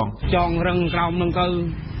តែម្ដងចង់រឹងក្រោមនឹងទៅ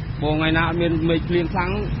បងថ្ងៃណាមានមេឃភ្លៀងខ្លាំ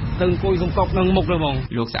ងទៅអង្គុយសំកប់នឹងមុខទៅបង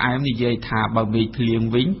លោកស្អែមនិយាយថាបើមេឃភ្លៀង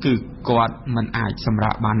វិញគឺគាត់មិនអាចសម្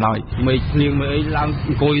រាកបានឡើយមេឃភ្លៀងមើលអីឡើងអ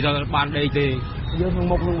ង្គុយទៅបានដេកទេយើងក្នុង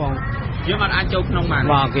មុខនឹងបងយើងមិនអាចចូលក្នុងបាន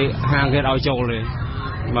បាទគេហាងគេឲ្យចូលទេ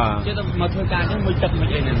បាទយើងទៅមកធ្វើការនេះមួយទឹកមួយ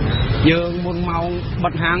អីហ្នឹងយើងមុនម៉ោងបិ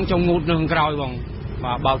ទហាងចុងងូតនៅខាងក្រោយបង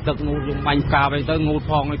បាទបើកទឹកងូតយើងបាញ់ផ្កាទៅងូត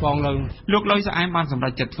ផងឲ្យផងទៅលោកលុយស្អែមបានសម្រេ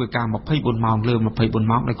ចចិត្តធ្វើការ24ម៉ោងលើ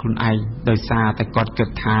24ម៉ោងដោយខ្លួនឯងដោយសារតែគាត់គិត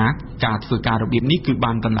ថាការធ្វើការរបៀបនេះគឺ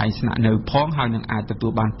បានកន្លែងស្នាក់នៅផងហើយនឹងអាចទទួ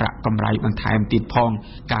លបានប្រាក់កម្រៃបន្ថែមទៀតផង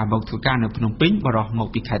ការមកធ្វើការនៅភ្នំពេញបរិះមក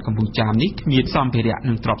ពីខេត្តកំពង់ចាមនេះគ្មានសម្ភារៈ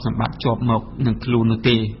និងទ្រព្យសម្បត្តិជាប់មកនឹងខ្លួននោះ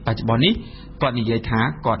ទេបច្ចុប្បន្ននេះគាត់និយាយថា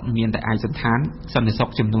គាត់មានតែឯកសណ្ឋានសន្តិសុខ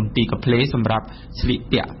ចំនួន2កាផ្លេសម្រាប់ស្លៀក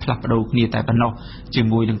ពាក់ផ្លាស់ប្ដូរគ្នាតែប៉ុណ្ណោះជា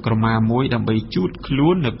មួយនឹងក្រមាមួយដើម្បីជូតខ្លួ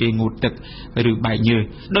ននៅពេលងូតទឹកឬបែកញើស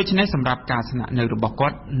ដូច្នេះសម្រាប់ការស្នាក់នៅរបស់គា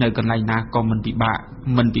ត់នៅកន្លែងណាក៏មិនពិបា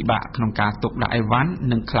កក្នុងការទុកដាក់អីវ៉ាន់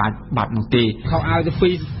និងខ្លាចបាត់នោះទេខោអាវទៅពី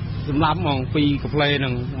សម្រាប់ហ្មងពីកាផ្លេហ្នឹ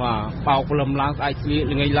ងបាទបោកព្រលឹមឡើងស្អែកស្លៀក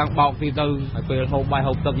ល្ងាចឡើងបោកទីទៅហើយពេលហូបបាយ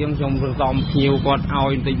ហូបទឹកអញ្ចឹងខ្ញុំសំភ្ញៀវគាត់ឲ្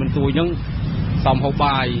យបន្តិចបន្តួចហ្នឹងសំហូប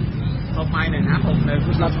បាយនៅណាហូបនៅ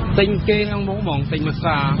ទិញគេហ្នឹងហ្មងទិញមួយ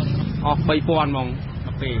សាអស់ 3000 ហ្មង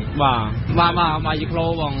ពេលបាទបាយគីឡូ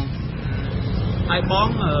បងហើយបង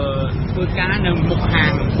ធ្វើការនៅមុខហា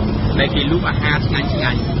ងដែលគេលក់អាហារឆ្ងាញ់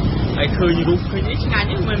ហើយឃើញរូបឃើញអីឆ្ងាញ់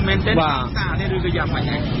ហ្នឹងមិនមែនទេសារនេះឬក៏យ៉ាងម៉េច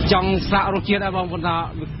ដែរចង់សាករសជាតិដែរបងប៉ុន្តែ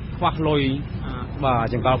ខ្វះលុយបាទ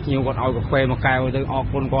ចង្កល់ភ្ញៀវគាត់ឲ្យកាហ្វេមួយកែវទៅអរ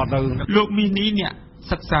គុណគាត់ទៅលោកមីនីអ្នក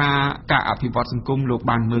សិក្សាការអភិវឌ្ឍសង្គមលោក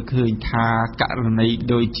បានមើលឃើញថាករណី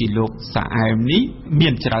ដូចជាលោកសាអែមនេះមា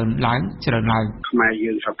នច្រើនឡើងខ្មែរ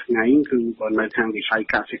យើងសប្តាហ៍ថ្ងៃគឺបើនៅខាងវិស័យ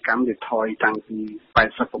កសិកម្មវាថយតាំងពី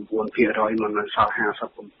 89% មកនៅសល់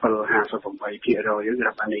 57-58% គឺ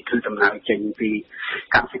ថានេះគឺដំណើរចេញពី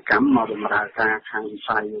កសិកម្មមកបម្រើការខាងវិ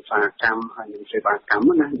ស័យឧស្សាហកម្មហើយនិងសេវាកម្ម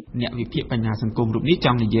ណាអ្នកវិភាគបញ្ញាសង្គមរូបនេះច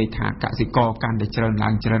ង់និយាយថាកសិករកាន់តែច្រើនឡើ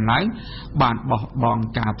ងបានបោះបង់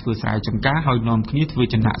ការធ្វើស្រែចម្ការហើយនាំគ្នាធ្វើ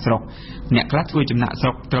ចំណាក់ស្រុកអ្នកខ្លះធ្វើចំណាក់ស្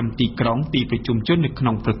រុកត្រឹមទីក្រុងទីប្រជុំជននៅក្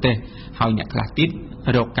នុងប្រទេសហើយអ្នកខ្លះទៀត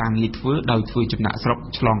រកការងារធ្វើដោយធ្វើចំណាក់ស្រុក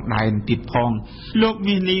ឆ្លងដែនទៀតផងលោក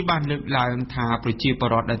មាសនេះបានលើកឡើងថាប្រជាពល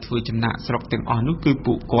រដ្ឋដែលធ្វើចំណាក់ស្រុកទាំងអស់នោះគឺ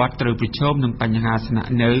ពួកគាត់ត្រូវប្រឈមនឹងបញ្ហាស្នា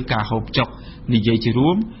ក់នៅការហូបចុកនិយាយជា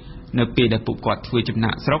រួមនៅពេលដែលពួកគាត់ធ្វើចំ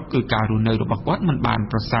ណាក់ស្រុកគឺការរស់នៅរបស់គាត់មិនបាន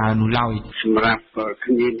ប្រសើរនោះឡើយសម្រាប់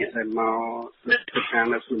គ្នាអ្នកដែលមកធ្វើការ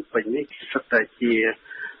នៅភ្នំពេញនេះសិតតែជា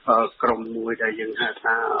ក្រុមមួយដែលយើងហៅ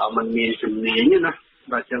ថាมันមានជំនាញណា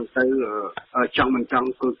បើចឹងទៅចង់មិនចង់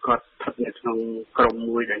គឺគាត់ស្ថិតនៅក្នុងក្រុម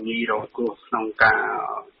មួយដែលងាយរកគ្រោះក្នុងការ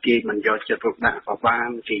គេមិនយកចិត្តទុកដាក់ក៏បាន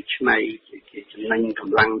គេឆ្នៃគេចំណេញក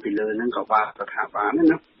ម្លាំងពីលើហ្នឹងក៏បានថាបាន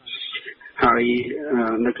ណាហើយ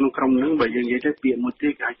នៅក្នុងក្រុមហ្នឹងបើយើងនិយាយទៅពាក្យមួយទៀ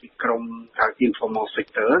តគេហៅជាក្រុមហៅជា informal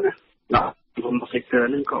sector ណាinformal sector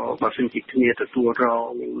ហ្នឹងក៏បើសិនជាគ្នាទទួលរង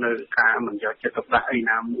នៅការមិនយកចិត្តទុកដាក់អី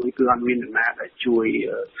ណាមួយគឺអត់មានអ្នកណាដែលជួយ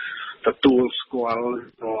ទទួលស្គាល់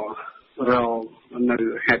រងនៅ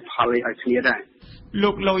ហេតុផលឲ្យគ្នាដែរលោ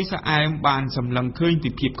កលុយសាអែមបានសម្លឹងឃើញពី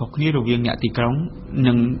ភាពខុសគ្នារវាងអ្នកទីក្រុង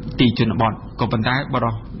និងទីជនបទក៏ប៉ុន្តែប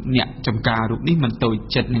រិះអ្នកចំការរូបនេះមិនតូច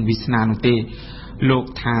ចិត្តនឹងវាសនានោះទេលោក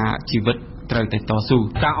ថាជីវិតត្រូវតែតស៊ូ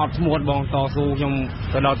ការអត់ធ្មត់បងតស៊ូខ្ញុំ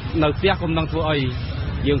ទៅដល់នៅផ្ទះក៏មិនដឹងធ្វើអី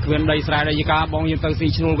យើងគ្មានដីស្រែដីជាការបងយើងទៅស៊ី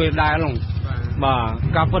ឈ្នួលគេដែរហ្នឹងបាទ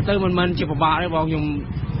ការពិតទៅមិនមែនជាពិបាកទេបងខ្ញុំ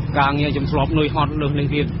ការងារខ្ញុំធ្លាប់នឿយហត់លើសនេះ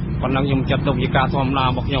ទៀតប៉ុណ្ណឹងខ្ញុំចាត់ទុកជាការធម្មតារ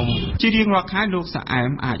បស់ខ្ញុំជារៀងរាល់ខែលោកសាអែ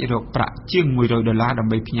មអាចរកប្រាក់ជាង$100ដើ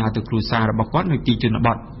ម្បីផ្ញើទៅគ្រួសាររបស់គាត់នៅទីជនប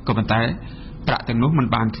ទក៏ប៉ុន្តែប្រាក់ទាំងនោះមិន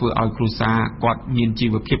បានធ្វើឲ្យគ្រួសារគាត់មានជី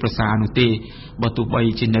វភាពប្រសើរនោះទេបើទោះបី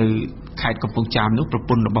ជានៅខេត្តកំពង់ចាមនោះប្រព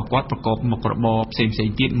ន្ធរបស់គាត់ប្រកបមុខរបរផ្សេង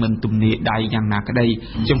ទៀតមិនទំនេរដៃយ៉ាងណាក្តី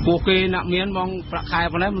ចំពោះគេអ្នកមានបងប្រាក់ខែ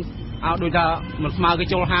ប៉ុណ្ណេះឲ្យដូចថាមិនស្មើគេ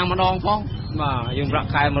ចូលហាងម្ដងផងបាទយើងប្រាក់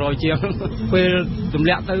ខែ100ជាងពេលទម្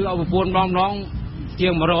លាក់ទៅឲ្យប្រពន្ធម្ដងជា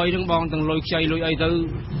ង100ហ្នឹងបងទាំងលុយខ្ចីលុយអីទៅ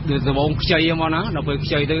ដំបងខ្ចីហ្មងណាដល់ពេល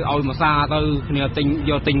ខ្ចីទៅឲ្យមួយសាទៅគ្នាទិញ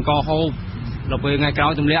យកទិញកហូបដល់ពេលថ្ងៃក្រោ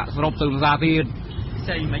យទម្លាក់សរុបទៅមួយសាទៀត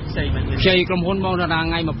ខ្ចីក្រុមហ៊ុនបងដល់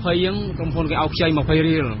ថ្ងៃ20ហ្នឹងក្រុមហ៊ុនគេឲ្យខ្ចី20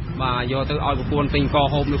រៀលបាទយកទៅឲ្យប្រពន្ធទិញក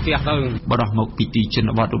ហូបនៅផ្ទះទៅបរោះមកពីទីជន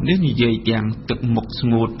បទរូបនេះនិយាយទាំងទឹកមុខស្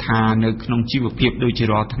ងួតថានៅក្នុងជីវភាពដូចជា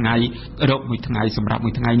រាល់ថ្ងៃរកមួយថ្ងៃសម្រាប់មួ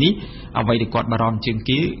យថ្ងៃនេះអ្វីដែលគាត់បារម្ភជាង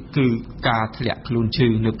គេគឺការធ្លាក់ខ្លួនឈឺ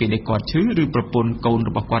នៅពេលដែលគាត់ឈឺឬប្រពន្ធកូន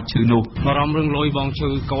របស់គាត់ឈឺនោះបារម្ភរឿងលុយបងឈឺ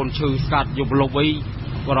កូនឈឺស្កាត់យកប្រលប់អី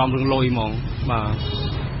បារម្ភរឿងលុយហ្មងបាទ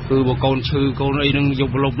គឺបើកូនឈឺកូនអីហ្នឹងយក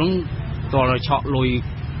ប្រលប់ហ្នឹងតើឆក់លុយ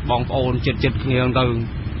បងប្អូនចិត្តគ្នាទៅ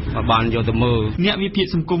បានយកទៅមើល អ្នកវិភាគ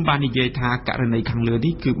សង្គមបាននិយាយថាករណីខាងលើ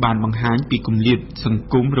នេះគឺបានបង្ហាញពីគម្លាតសង្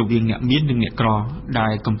គមរវាងអ្នកមាននិងអ្នកក្រដែ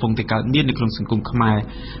លកំពុងតែកើតមាននៅក្នុងសង្គមខ្មែរ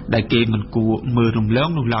ដែលគេមិនគួរមើលរំលង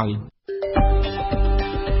នោះឡើយ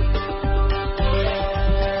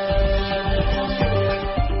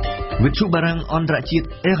វិទ្យុបារាំងអន្តរជាតិ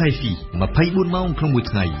RFI 24 ម៉ោងក្នុងមួយ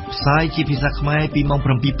ថ្ងៃផ្សាយជាភាសាខ្មែរពីម៉ោង 7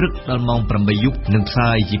 ព្រឹកដល់ម៉ោង 8 យប់និងផ្សា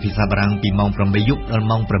យជាភាសាបារាំងពីម៉ោង 8 យប់ដល់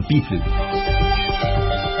ម៉ោង 7 ភ្លឺ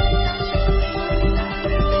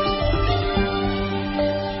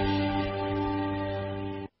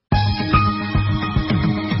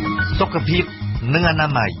សុខភាពនិងអនា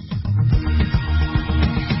ម័យ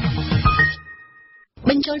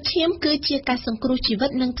បញ្ចូលឈាមគឺជាការសង្គ្រោះជីវិត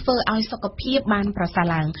និងធ្វើឲ្យសុខភាពបានប្រសើរ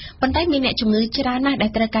ឡើងប៉ុន្តែមានអ្នកជំងឺច្រើនណាស់ដែ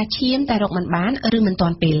លត្រូវការឈាមតែរកមិនបានឬមិនទា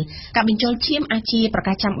ន់ពេលការបញ្ចូលឈាមអាចជាប្រ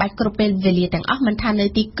ការចាំបាច់គ្រប់ពេលវេលាទាំងអស់មិនថានៅ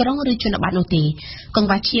ទីក្រុងឬជនបទនោះទេកង្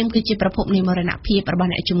វះឈាមគឺជាប្រភពនៃមរណភាពរបស់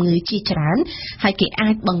អ្នកជំងឺជាច្រើនហើយគេអា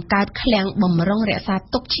ចបង្កើតឃ្លាំងបំរុងរក្សា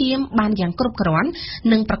ទុកឈាមបានយ៉ាងគ្រប់គ្រាន់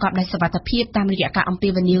និងប្រកបដោយសុវត្ថិភាពតាមរយៈការអំពា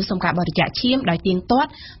វនាវសុំការបរិច្ចាគឈាមដោយទៀងទាត់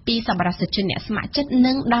ពីសប្បុរសជនអ្នកស្ម័គ្រចិត្ត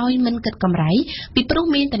និងដោយមិនគិតកម្រៃពីព្រោះ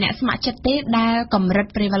មានតែអ្នកស្ម័គ្រចិត្តទេដែលកម្រិត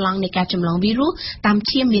ព្រីវឡង់នៃការចម្លងវីរុសតាម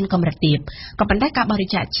ឈាមមានកម្រិតទាបក៏ប៉ុន្តែការបរិ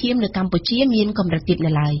ច្ចាគឈាមនៅកម្ពុជាមានកម្រិតទាប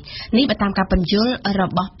នៅឡើយនេះបើតាមការពន្យល់រ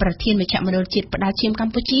បស់ប្រធានមជ្ឈមណ្ឌលជាតិផ្ដាល់ឈាមក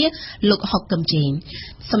ម្ពុជាលោកហុកកឹមជេង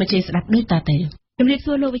សូមអញ្ជើញស្ដាប់ដូចតទៅជំរាប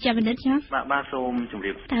សួរលោកវិជ្ជបណ្ឌិតចា៎បាទសូមជម្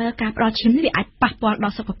រាបតើការផ្ដល់ឈាមនេះវាអាចប៉ះពាល់ដ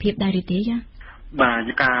ល់សុខភាពដែរឬទេចា៎បា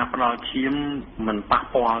ទការផ្ដល់ឈាមមិនប៉ះ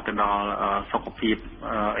ពាល់ទៅដល់សុខភាព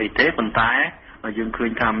អីទេប៉ុន្តែយើងឃើ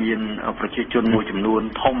ញថាមានប្រជាជនមួយចំនួន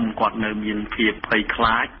ធំគាត់នៅមានភាពភ័យខ្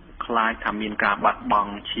លាចថាមានការបាត់ប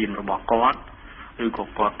ង់ឈាមរបស់គាត់ឬក៏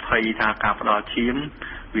គាត់ភ័យថាការផ្ដល់ឈាម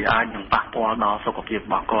វាអាចនឹងប៉ះពាល់ដល់សុខភាពរ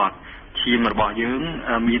បស់គាត់ឈាមរបស់យើង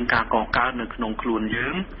មានការកកើតនៅក្នុងខ្លួនយើ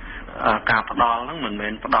ងការផ្ដល់ហ្នឹងមិនមែ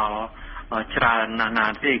នផ្ដល់ច្រើនណា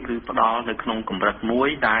ស់ទេគឺផ្ដល់នៅក្នុងកម្រិតមួយ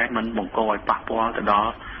ដែលมันបង្កឲ្យប៉ះពាល់ទៅដ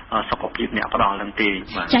ល់សុខភាពអ្នកផ្ដល់នឹងទេ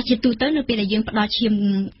បាទចាជាទូទៅនៅពេលដែលយើងផ្ដល់ឈាម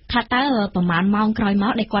ថាតើប្រហែលម៉ោងក្រោយម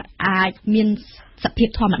កដែលគាត់អាចមានសភាព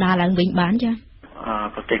ធម្មតាឡើងវិញបានចា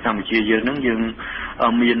ប្រទេសកម្ពុជាយើងហ្នឹងយើង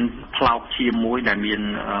មានផ្លោកឈាមមួយដែលមាន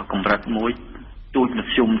កម្រិតមួយទូចម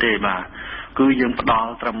ធ្យមទេបាទគឺយើងផ្ដល់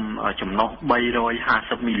ត្រឹមចំណុះ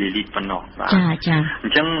350មីលីលីត្រប៉ុណ្ណោះបាទចាអ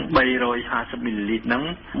ញ្ចឹង350មីលីលីត្រហ្នឹង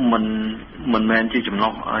មិនមែនជាចំ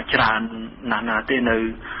ណុះច្រើនណាស់ទេនៅ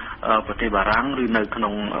ប្រទេសបារាំងឬនៅក្នុ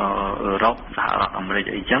ងអឺរ៉ុបសហរដ្ឋអាមេរិក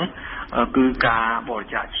អីចឹងគឺការបរិ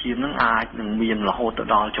ច្ចាគឈាមនឹងអាចនឹងមានរហូតទៅ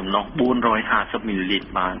ដល់ចំណុះ450មីលីលីត្រ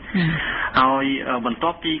បានហើយបន្ទា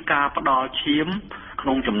ប់ពីការផ្ដល់ឈាមក្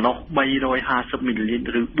នុងចំណុះ350មីលីលី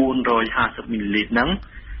ត្រឬ450មីលីលីត្រហ្នឹង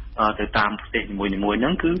ទៅតាមប្រទេសនីមួយៗហ្នឹ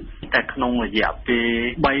ងគឺតែក្នុងរយៈពេ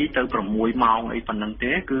ល3ទៅ6ម៉ោងអីប៉ុណ្ណឹង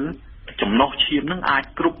ទេគឺចំណុះឈាមហ្នឹងអាច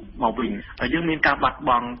គ្រប់មកវិញហើយយើងមានការបាត់ប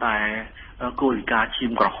ង់តែគោលការណ៍ឈា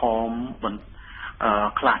មក្រហម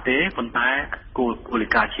ខ្លះទេប៉ុន្តែគោល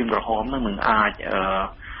ការណ៍ឈាមក្រហមហ្នឹងនឹងអាច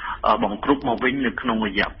បង្គ្រប់មកវិញនៅក្នុងរ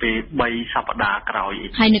យៈពេល3សប្តាហ៍ក្រោយ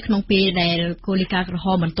ហើយនៅក្នុងពេលដែលគោលការណ៍ក្រហ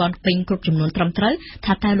មមិនទាន់ពេញគ្រប់ចំនួនត្រឹមត្រូវ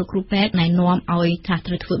ថាតើលោកគ្រូពេទ្យណែនាំឲ្យថា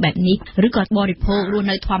ត្រូវធ្វើបែបនេះឬក៏បរិភោគរស់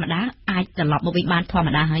នៅធម្មតាអាចត្រឡប់មកវិញបានធម្ម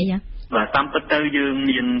តាហើយចាបាទតាមពិតទៅយើង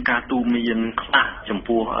មានការទូមានខ្លះចំ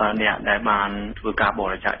ពោះអ្នកដែលបានធ្វើការប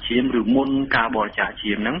រិច្ចាគឈាមឬមុនការបរិច្ចាគ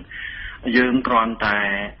ឈាមហ្នឹងយើងគ្រាន់តែ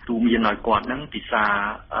ទូមានឲ្យគាត់ហ្នឹងពិសា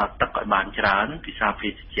ទឹកឲ្យបានច្រើនពិសាភេ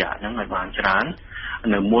សជ្ជៈហ្នឹងឲ្យបានច្រើន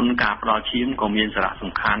នៅមុនការផ្ដល់ឈាមក៏មានសារៈ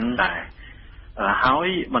សំខាន់ដែរហើយ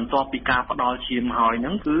បន្ទាប់ពីការផ្ដល់ឈាមហើយហ្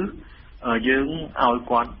នឹងគឺយើងឲ្យ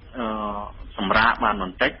គាត់សម្រាកបានប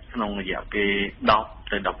ន្តិចក្នុងរយៈពេល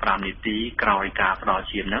10ទៅ15នាទីក្រោយការផ្ដល់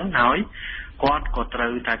ឈាមហ្នឹងហើយគាត់ក៏ត្រូ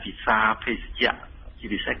វតែពិសាភេសជ្ជៈជា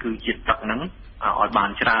ពិសេសគឺជាទឹកហ្នឹងឲ្យបាន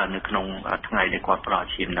ច្រើននៅក្នុងថ្ងៃដែលគាត់ផ្ដល់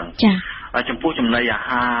ឈាមហ្នឹងចំពោះចំណីអា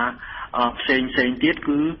ហារផ្សេងទៀត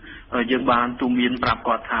គឺយើងបានទូមានប្រាប់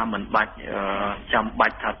គាត់ថាមិនបាច់ចាំបា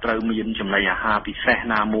ច់ថាត្រូវមានចំណីអាហារពិសេស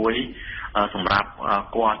ណាមួយសម្រាប់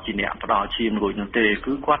គាត់ជាអ្នកផ្ដល់ឈាមរួចនោះទេ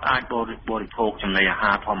គឺគាត់អាចបរិភោគចំណីអា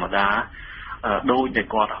ហារធម្មតាដូចដែល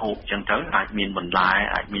គាត់ហូបចឹងទៅអាចមានបន្លែ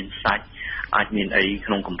អាចមានសាច់អាចមានអី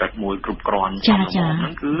ក្នុងកម្រិតមួយគ្រប់គ្រាន់ចំនួនហ្នឹ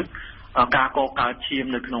ងគឺការកកើតឈាម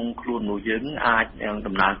នៅក្នុងខ្លួនរបស់យើងអាច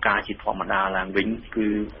ដំណើរការជាធម្មតាឡើងវិញគឺ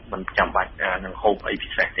មិនចាំបាច់នឹងហូបអីពិ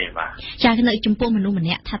សេសទេបាទចានៅចំពោះមនុស្សម្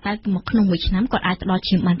នាក់ថាតើក្នុងមួយឆ្នាំគាត់អាចផ្ដល់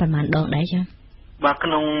ឈាមបានប្រមាណដងដែរចា បាទក្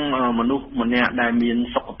នុងមនុស្សម្នាក់ដែលមាន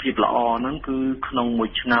សុខភាពល្អហ្នឹងគឺក្នុងមួយ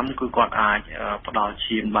ឆ្នាំគឺគាត់អាចផ្ដល់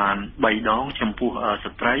ឈាមបាន3ដងចំពោះ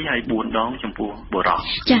ស្ត្រីហើយ4ដងចំពោះបុរស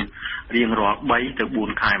ចារៀងរាល់3ទៅ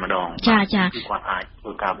4ខែម្ដងចាគឺគាត់អាចធ្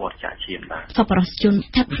វើការបរិច្ចាគឈាមបានសប្បុរសជន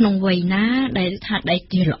ថាក្នុងវ័យណាដែលថាដែល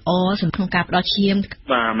ជាល្អសម្រាប់ការផ្ដល់ឈាម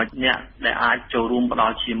បាទម្នាក់ដែលអាចចូលរួមផ្ដ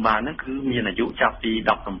ល់ឈាមបានហ្នឹងគឺមានអាយុចាប់ពី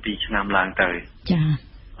17ឆ្នាំឡើងទៅចា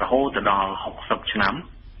រហូតដល់60ឆ្នាំ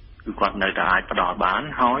គឺគាត់នៅតែអាចផ្ដល់បាន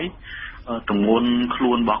ហើយទម្ងន់ខ្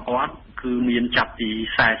លួនរបស់គាត់គឺមានចាប់ពី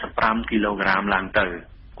45គីឡូក្រាមឡើងទៅ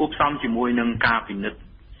គួបផ្សំជាមួយនឹងការពិនិត្យ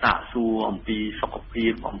សាកសួរអំពីសុខភា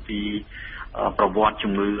ពអំពីប្រវត្តិ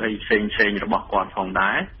ជំងឺអីផ្សេងៗរបស់គាត់ផង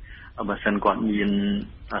ដែរបើសិនគាត់មាន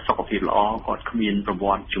សុខភាពល្អគាត់គ្មានប្រវ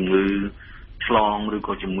ត្តិជំងឺឆ្លងឬ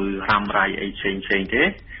ក៏ជំងឺរ៉ាំរ៉ៃអីផ្សេងៗទេ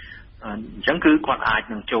អញ្ចឹងគឺគាត់អាច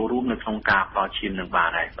នឹងចូលរួមនៅក្នុងការផ្ដល់ឈាមនឹងបាន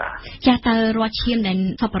ហើយបាទចាតើរាល់ឈាមដែល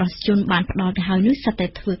សប្បុរសជនបានផ្ដល់ទៅហើយនោះសិតតែ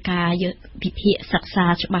ធ្វើការយកពិភាក្សាសិក្សា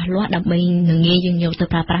ច្បាស់លាស់ដើម្បីនឹងងាយយើងយកទៅ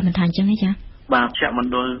ប្រើប្រាស់មិនថាអញ្ចឹងទេចាបាទមជ្ឈម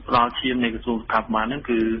ណ្ឌលផ្ដល់ឈាមនៃក្រសួងសុខាភិបាលហ្នឹង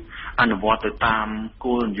គឺអនុវត្តទៅតាម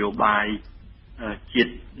គោលនយោបាយជា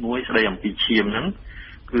តិមួយស្ដីអំពីឈាមហ្នឹង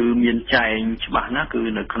គឺមានចែងច្បាស់ណាស់គឺ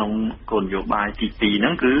នៅក្នុងគោលនយោបាយទី2ហ្នឹ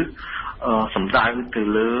ងគឺសំដៅទៅ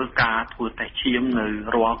លើការធ្វើតេស្តឈាមនៅ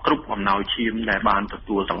រាល់គ្រប់អំណោយឈាមដែលបានទ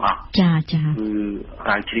ទួលទាំងអស់ចាគឺ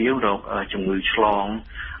រាវជ្រាវរកជំងឺឆ្លង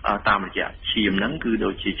តាមរយៈឈាមហ្នឹងគឺដូ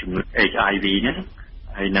ចជាជំងឺ HIV ហ្នឹង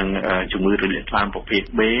ហើយនឹងជំងឺរលាកថ្លើមប្រភេទ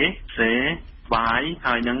B C បាយ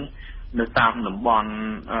ហើយនឹងនៅតាមតំបន់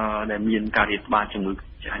ដែលមានការរាតត្បាតជំងឺ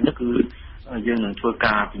ចាញ់នោះគឺយើងនឹងធ្វើ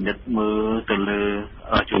ការពិនិត្យមើលទៅលើ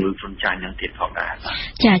ជំងឺគ្រុនចាញ់នឹងទៀតផងដែរ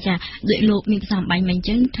ចាដូចលោកមានប្រសាសន៍បាញ់មិញអញ្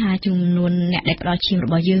ចឹងថាចំនួនអ្នកដែលផ្ដល់ឈាមរ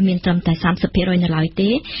បស់យើងមានត្រឹមតែ 30% នៅឡើយទេ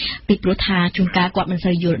ពីព្រោះថាជួនកាលគាត់មិន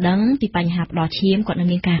សូវយល់ដឹងពីបញ្ហាផ្ដល់ឈាមគាត់នឹង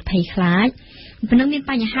មានការភ័យខ្លាចប៉ុន្តែមាន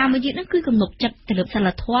បញ្ហាមួយទៀតហ្នឹងគឺគំនិតចិត្តទៅលើសិល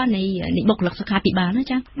ធម៌នៃបុគ្គលិកសុខាភិបាលណា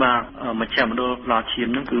ចាបាទមជ្ឈមណ្ឌលផ្ដល់ឈាម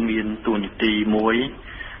ហ្នឹងគឺមានតួនាទីមួយ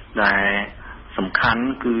ដែលសំខាន់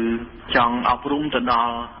គឺចង់អប់រំទៅដ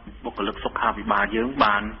ល់បុគ្គលិកសុខាភិបាលយើង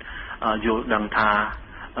បានយល់ដឹងថា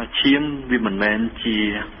ឈាមវាមិនមែនជា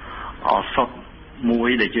ឱសថមួយ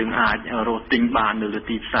ដែលយើងអាចរកទិញបាននៅលើ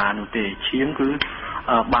ទីផ្សារនោះទេឈាមគឺ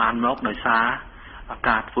បានមកដោយសារ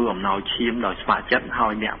ការធ្វើអំណោយឈាមដោយស្ម័គ្រចិត្តហើ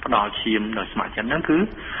យអ្នកផ្ដល់ឈាមដោយស្ម័គ្រចិត្តហ្នឹងគឺ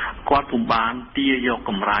គាត់ពុំបានទារយក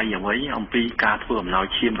កម្រៃអ្វីអំពីការធ្វើអំណោយ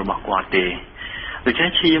ឈាមរបស់គាត់ទេដូច្នេះ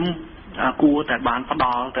ឈាមគួរតែបានផ្ដ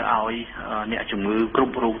ល់ទៅឲ្យអ្នកជំងឺគ្រ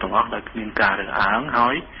ប់រូបទាំងអស់ដោយគ្មានការរើសអើងហើ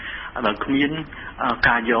យដោយគ្មាន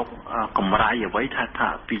ការយកកម្រៃអ្វីថា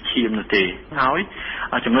ពីឈាមនោះទេហើយ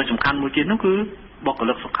ចំណុចសំខាន់មួយទៀតនោះគឺបុគ្គ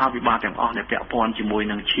លិកសុខាភិបាលទាំងអស់ដែលពាក់ព័ន្ធជាមួយ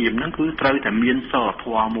នឹងឈាមហ្នឹងគឺត្រូវតែមានសីលធ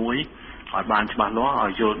ម៌មួយឲ្យបានច្បាស់លាស់ឲ្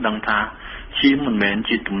យយល់ដឹងថាឈាមមិនមែន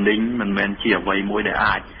ជាទំនិញមិនមែនជាអ្វីមួយដែល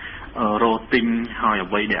អាចរកទិញហើយ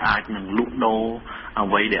អ្វីដែលអាចនឹងលក់ដូរ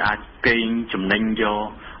អ្វីដែលអាចកេងចំណេញយក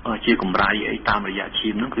ជាកម្រៃអីតាមរយៈឈា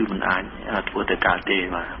មហ្នឹងគឺមិនអាចធ្វើទៅកើតទេ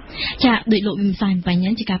បាទចាដូចលោកមានផ្សាយបញ្ញ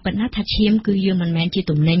ជាការពិតណាស់ថាឈាមគឺយើងមិនមែនជា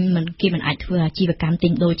ទំនិញគេមិនអាចធ្វើអាជីវកម្មទិ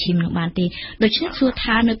ញដូរឈាមនឹងបានទេដូច្នេះសួរ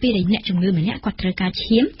ថានៅពេលដែលអ្នកជំងឺម្នាក់គាត់ត្រូវការ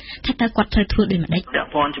ឈាមថាតើគាត់ត្រូវធ្វើដូចម្តេចពាក់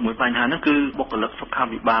ព័ន្ធជាមួយបញ្ហាហ្នឹងគឺបុគ្គលិកសុខា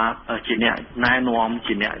ភិបាលជាអ្នកណែនាំ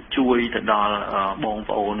ជាអ្នកជួយទៅដល់បង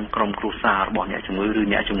ប្អូនក្រុមគ្រួសាររបស់អ្នកជំងឺឬ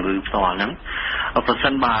អ្នកជំងឺផ្ទាល់ហ្នឹងប្រសិ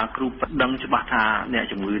នបើគ្រូដឹងច្បាស់ថាអ្នក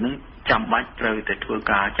ជំងឺហ្នឹងចាំបាច់ត្រូវតែធ្វើ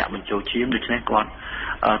ការចាក់បញ្ចូលឈាមដូច្នេះគាត់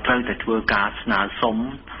ត្រូវតែធ្វើការស្នើសុំ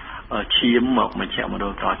ឈាមមកមជ្ឈមណ្ឌ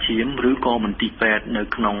លផ្ដល់ឈាមឬក៏មន្ទីរពេទ្យនៅ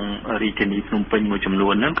ក្នុងរាជធានីភ្នំពេញមួយចំនួ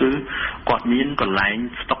នហ្នឹងគឺគាត់មានកន្លែង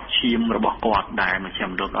ស្តុកឈាមរបស់គាត់ដែលមជ្ឈ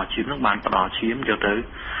មណ្ឌលផ្ដល់ឈាមហ្នឹងបានផ្ដល់ឈាមយកទៅឲ្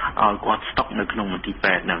យគាត់ស្តុកនៅក្នុងមន្ទីរ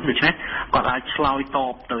ពេទ្យហ្នឹងដូច្នេះគាត់អាចឆ្លើយត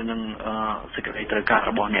បទៅនឹងសេចក្តីត្រូវការ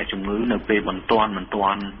របស់អ្នកជំងឺនៅពេលបន្ទា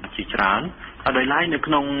ន់ជាច្រើនដោយឡែកនៅ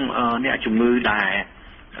ក្នុងអ្នកជំងឺដែល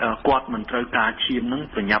គាត់មិនត្រូវការឈាមនឹង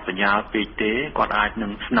ប្រញាប់ប្រញាល់ពេកទេគាត់អាចនឹ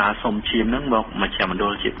ងស្នើសុំឈាមនឹងមកមជ្ឈមណ្ឌ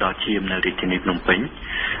លជាតិផ្ដល់ឈាមនៅរាជធានីភ្នំពេញ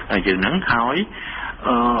យើងនឹងហើយ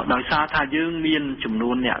ដោយសារថាយើងមានចំនួ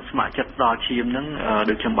នអ្នកស្ម័គ្រចិត្តផ្ដល់ឈាមនឹង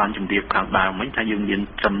ដូចខ្ញុំបានជម្រាបខាងដើមមិញថាយើងមាន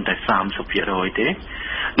ត្រឹមតែ 30% ទេ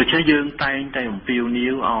ដូច្នេះយើងតែងតែអំពាវនា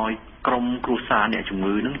វឲ្យក្រុមគ្រួសារអ្នកជំ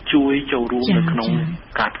ងឺនឹងជួយចូលរួមនៅក្នុង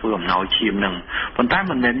ការធ្វើអំណោយឈាមនឹងប៉ុន្តែ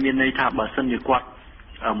មិនមែនមានន័យថាបើសិនជាគាត់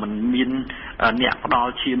មិនមាន អ្នកផ្ដ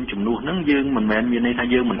ល់ឈាមជំនួសហ្នឹងយើងមិនមែនមានន័យថា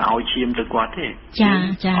យើងមិនឲ្យឈាមទៅគាត់ទេចា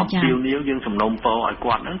អំពាវនាវយើងសំណូមពរឲ្យ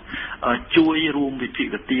គាត់ហ្នឹងជួយរួមវិភាគ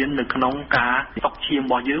ទាននៅក្នុងការស្តុកឈាមរ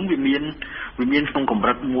បស់យើងវាមានក្នុងកម្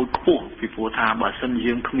រិតមួយខ្ពស់ពីព្រោះថាបើសិន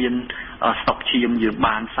យើងគ្មានស្តុកឈាមយើង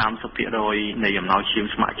បាន 30% នៃអំណោយឈាម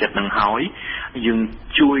ស្ម័គ្រចិត្តនឹងហើយយើង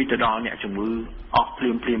ជួយទៅដល់អ្នកជំងឺអស់ភ្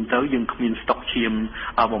លាមទៅយើងគ្មានស្តុកឈាម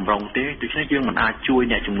បំរុងទេដូច្នេះយើងមិនអាចជួយ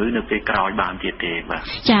អ្នកជំងឺនៅពេលក្រោយបានទៀតទេបាទ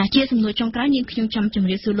ចាជាសំណួរចុងក្រោយខ្ញុំចង់ជម្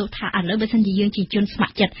រាបសួរលោកថាឥឡូវបើសិនជាយើងជាជនស្ម័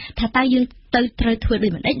គ្រចិត្តថាតើយើងត្រូវធ្វើដូ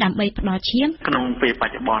ចម្តេចដើម្បីផ្ដល់ឈាមក្នុងពេលប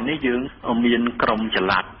ច្ចុប្បន្ននេះយើងមានក្រុមច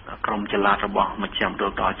ល័តរបស់មជ្ឈមណ្ឌ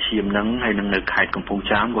លផ្ដល់ឈាមហ្នឹងហើយនៅខេត្តកំពង់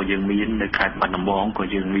ចាមក៏យើងមាននៅខេត្តបាត់ដំបងក៏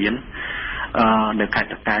យើងមាននៅខេត្ត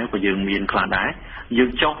តាកែវក៏យើងមានខ្លះដែរយើ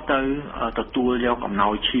ងចុះទៅទទួលយកអំណោ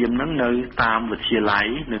យឈាមហ្នឹងនៅតាមវិទ្យាល័យ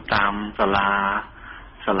នៅតាមសា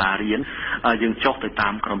លារៀនយើងចុះទៅតា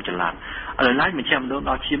មក្រុមចល័តឥឡូវមជ្ឈមណ្ឌល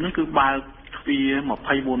ដល់ឈាមហ្នឹងគឺបើកទ្វារ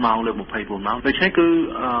24ម៉ោងលើ24ម៉ោងដូច្នេះគឺ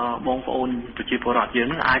បងប្អូនប្រជាពលរដ្ឋយើង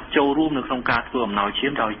នឹងអាចចូលរួមនៅក្នុងការធ្វើអំណោយឈា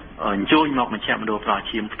មដោយអញ្ជើញមកមជ្ឈមណ្ឌលផ្ដល់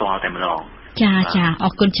ឈាមផ្ទាល់តែម្ដងចាអ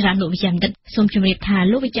រគុណច្រើនលោកវិជ្ជបណ្ឌិតសូមជម្រាបថា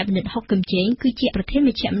លោកវិជ្ជបណ្ឌិតហុកកឹមជេងគឺជាប្រធានម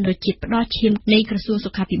ជ្ឈមណ្ឌលជាតិផ្ដល់ឈាមនៃក្រសួងសុ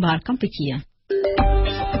ខាភិបាលកម្ពុជា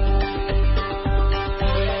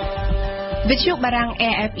វិទ្យុបារាំង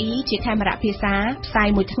RFI ជាកាមេរ៉ាភាសាផ្សាយ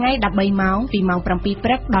មួយថ្ងៃ13ម៉ោងពីម៉ោង7ព្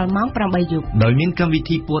រឹកដល់ម៉ោង8យប់ដោយមានកម្មវិ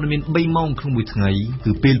ធីព័ត៌មាន3ម៉ោងក្នុងមួយថ្ងៃ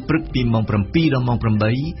គឺពេលព្រឹកពីម៉ោង7ដល់ម៉ោង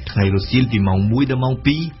8ថ្ងៃរសៀលពីម៉ោង1ដល់ម៉ោង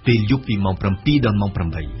2ពេលយប់ពីម៉ោង7ដល់ម៉ោង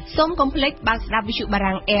8សូមកុំភ្លេចបើកស្ដាប់វិទ្យុបា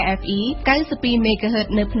រាំង RFI 92 MHz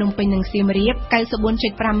នៅភ្នំពេញនិងសៀមរាប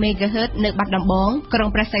 94.5 MHz នៅបាត់ដំបងក្រុង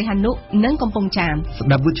ព្រះសីហនុនិងកំពង់ចាមស្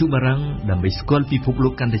ដាប់វិទ្យុបារាំងដើម្បីស្គាល់ពិភពលោ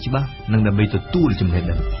កកាន់តែច្បាស់និងដើម្បីទទួលចំណេះ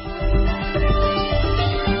ដឹង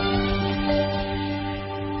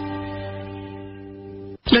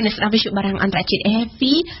លោកអ្នកស្ដាប់វិទ្យុបារាំងអន្តរជាតិ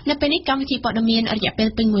RFI នៅពេលនេះកម្មវិធីព័ត៌មានរយៈពេល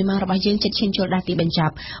ពេញ1ម៉ោងរបស់យើងជិតឈានចូលដល់ទីបញ្ច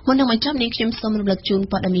ប់មុននឹងបញ្ចប់នេះខ្ញុំសូមរំលឹកជូន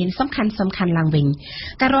ព័ត៌មានសំខាន់ឡើងវិញ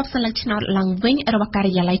ការរាប់សន្លឹកឆ្នោតឡើងវិញរបស់កា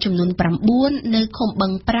រិយាល័យចំនួន9នៅឃុំបឹ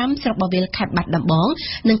ង5ស្រុកបវិលខេត្តបាត់ដំបង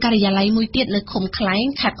និងការិយាល័យមួយទៀតនៅឃុំខ្លែង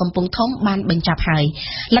ខេត្តកំពង់ធំបានបញ្ចប់ហើយ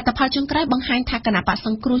លទ្ធផលចុងក្រោយបង្ហាញថាគណៈបកស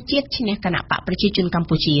ង្គ្រោះជាតិឈ្នះគណៈបកប្រជាជនកម្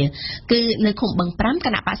ពុជាគឺនៅឃុំបឹង5គ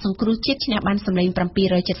ណៈបកសង្គ្រោះជាតិឈ្នះបានសម្លេង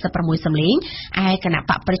776សម្លេងឯគណៈ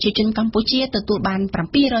បកប្រជាជនកម្ពុជាទទួលបាន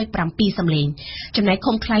707សម្លេងចំណែក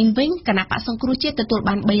ឃុំខ្លែងវិញគណៈបកសង្គ្រោះជាតិទទួល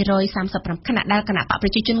បាន335ខណៈដែលគណៈបកប្រ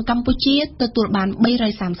ជាជនកម្ពុជាទទួលបាន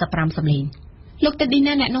335សម្លេងលោកតេឌី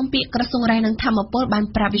ណាអ្នកនាំពាក្យក្រសួងរាយនឹងធម្មពលបាន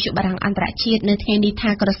ប្រាប់វិទ្យុបារាំងអន្តរជាតិនៅថ្ងៃនេះថា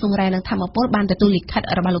ក្រសួងរាយនឹងធម្មពលបានទទួលលិខិត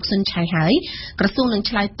របស់លោកស៊ុនឆៃហើយក្រសួងនឹង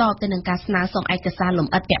ឆ្លើយតបទៅនឹងការស្នើសុំឯកសារល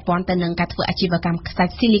ម្អិតពាក់ព័ន្ធទៅនឹងការធ្វើអាជីវកម្មខ្សា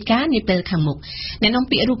ច់ស៊ីលីកានាពេលខាងមុខអ្នកនាំ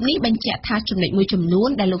ពាក្យរូបនេះបញ្ជាក់ថាចំណុចមួយចំនួន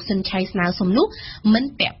ដែលលោកស៊ុនឆៃស្នើសុំនោះមិន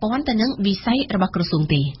ពាក់ព័ន្ធទៅនឹងវិស័យរបស់ក្រសួង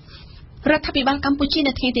ទេរដ្ឋាភិបាលកម្ពុជា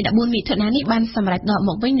នៅថ្ងៃទី14មិថុនានេះបានសម្រេចដកម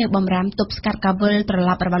កវិញនៅបំរាមទប់ស្កាត់ការវិលត្រ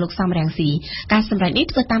ឡប់របស់លោកសំរងស៊ីការសម្រេចនេះ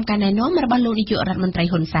ធ្វើតាមការណែនាំរបស់លោកនាយករដ្ឋមន្ត្រី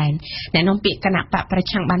ហ៊ុនសែនអ្នកនាំពាក្យគណៈបកប្រ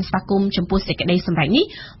ឆាំងបានស្វាគមន៍ចំពោះសេចក្តីសម្រេចនេះ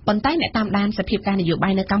ប៉ុន្តែអ្នកតាមដានសភាពការនយោបា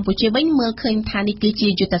យនៅកម្ពុជាវិញមើលឃើញថានេះគឺជា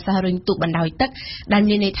យុទ្ធសាស្ត្ររុញទូកបណ្ដោយទឹកដែល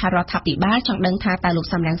មានន័យថារដ្ឋាភិបាលចង់ដឹងថាតើលោក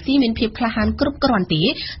សំរងស៊ីមានភាពក្លាហានគ្រប់គ្រាន់ទេ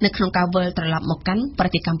នៅក្នុងការវិលត្រឡប់មកកាន់ប្រ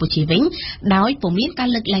ទេសកម្ពុជាវិញដោយពុំមានការ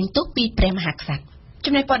លើកលែងទោសពីព្រះមហាក្សត្រ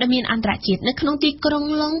ចំណែកព័ត៌មានអន្តរជាតិនៅក្នុងទីក្រុង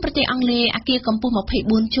ឡុងប្រទេសអង់គ្លេសអគារកម្ពស់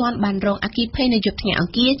24ជាន់បានរងអគ្គិភ័យនៅយប់ថ្ងៃអ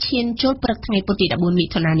ង្គារឈានចូលព្រឹកថ្ងៃពុធទី14មិ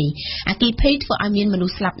ថុនានេះអគ្គិភ័យធ្វើឲ្យមានមនុ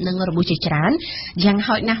ស្សស្លាប់និងរបួសជាច្រើនយ៉ាង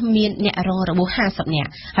ហោចណាស់មានអ្នករងរបួស50នាក់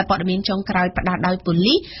ហើយព័ត៌មានចុងក្រោយផ្ដល់ដោយប៉ូ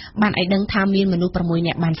លីសបានឲ្យដឹងថាមានមនុស្ស6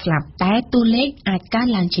នាក់បានស្លាប់តែតួលេខអាចកើន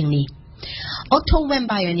ឡើងជាងនេះអូថូវេម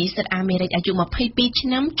បាយនីសិទ្ធិអាមេរិកអាយុ22ឆ្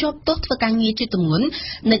នាំជាប់ទោសធ្វើការងារជាទម្ងន់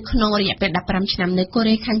នៅក្នុងរយៈពេល15ឆ្នាំនៅកូ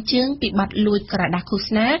រ៉េខាងជើងពីបទលួចក្រដាសឃោស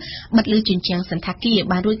នាបិទលើជញ្ជាំងសន្តាគារ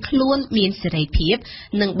បានរួចខ្លួនមានសេរីភាព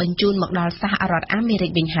និងបញ្ជូនមកដល់សហរដ្ឋអាមេរិ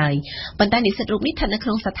កវិញហើយប៉ុន្តែនិស្សិតរូបនេះស្ថិតនៅក្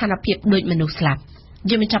នុងស្ថានភាពដូចមនុស្សស្លាប់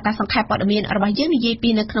យើងបញ្ចប់ការសង្ខេបព័ត៌មានរបស់យើងនិយាយពី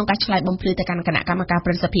នៅក្នុងការឆ្លើយបំភ្លឺទៅកាន់គណៈកម្មការ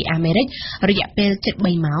ប្រសិទ្ធភាពអាមេរិករយៈពេល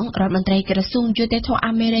73ម៉ោងរដ្ឋមន្ត្រីក្រសួងយុតិធម៌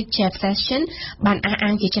អាមេរិក Jeff Sessions បានអះអា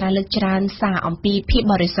ងជាច្រើនលើកច្រើនសារអំពីភាព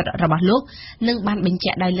បរិសុទ្ធរបស់លោកនិងបានបញ្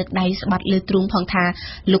ជាក់ដោយលើកដៃស្បាត់លើទ្រូងផងថា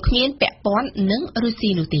លោកគ្មានពាក់ព័ន្ធនឹងរុស្ស៊ី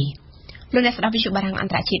នោះទេលោកអ្នកស្ដាប់វិទ្យុបារាំងអ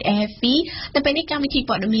ន្តរជាតិ RFI នៅពេលនេះកម្មវិធី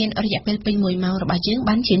ព័ត៌មានរយៈពេលពេញ1ម៉ោងរបស់យើង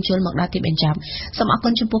បានឈានចូលមកដល់ទីបញ្ចប់សូមអរគុ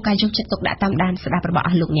ណចំពោះការយកចិត្តទុកដាក់តាមដានស្ដាប់របស់អ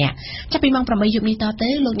ស់លោកអ្នកចាប់ពីម៉ោង8យប់នេះតទៅ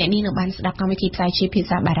លោកអ្នកនាងនឹងបានស្ដាប់កម្មវិធីផ្សាយជាភា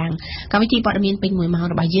សាបារាំងកម្មវិធីព័ត៌មានពេញ1ម៉ោង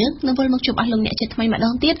របស់យើងនឹងវិលមកជួបអស់លោកអ្នកជាថ្មីម្ដ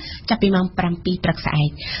ងទៀតចាប់ពីម៉ោង7ព្រឹកស្អែក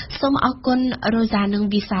សូមអរគុណ Rosa និង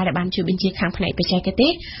Visa ដែលបានជួយបញ្ជាខាងផ្នែកបច្ចេកទេ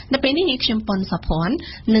សនៅពេលនេះនាងខ្ញុំប៉ុនសុភ័ណ្ឌ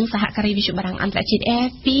និងសហការីវិទ្យុបារាំងអន្តរជាតិ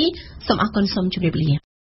RFI សូមអរគុណសូមជម្រាបលា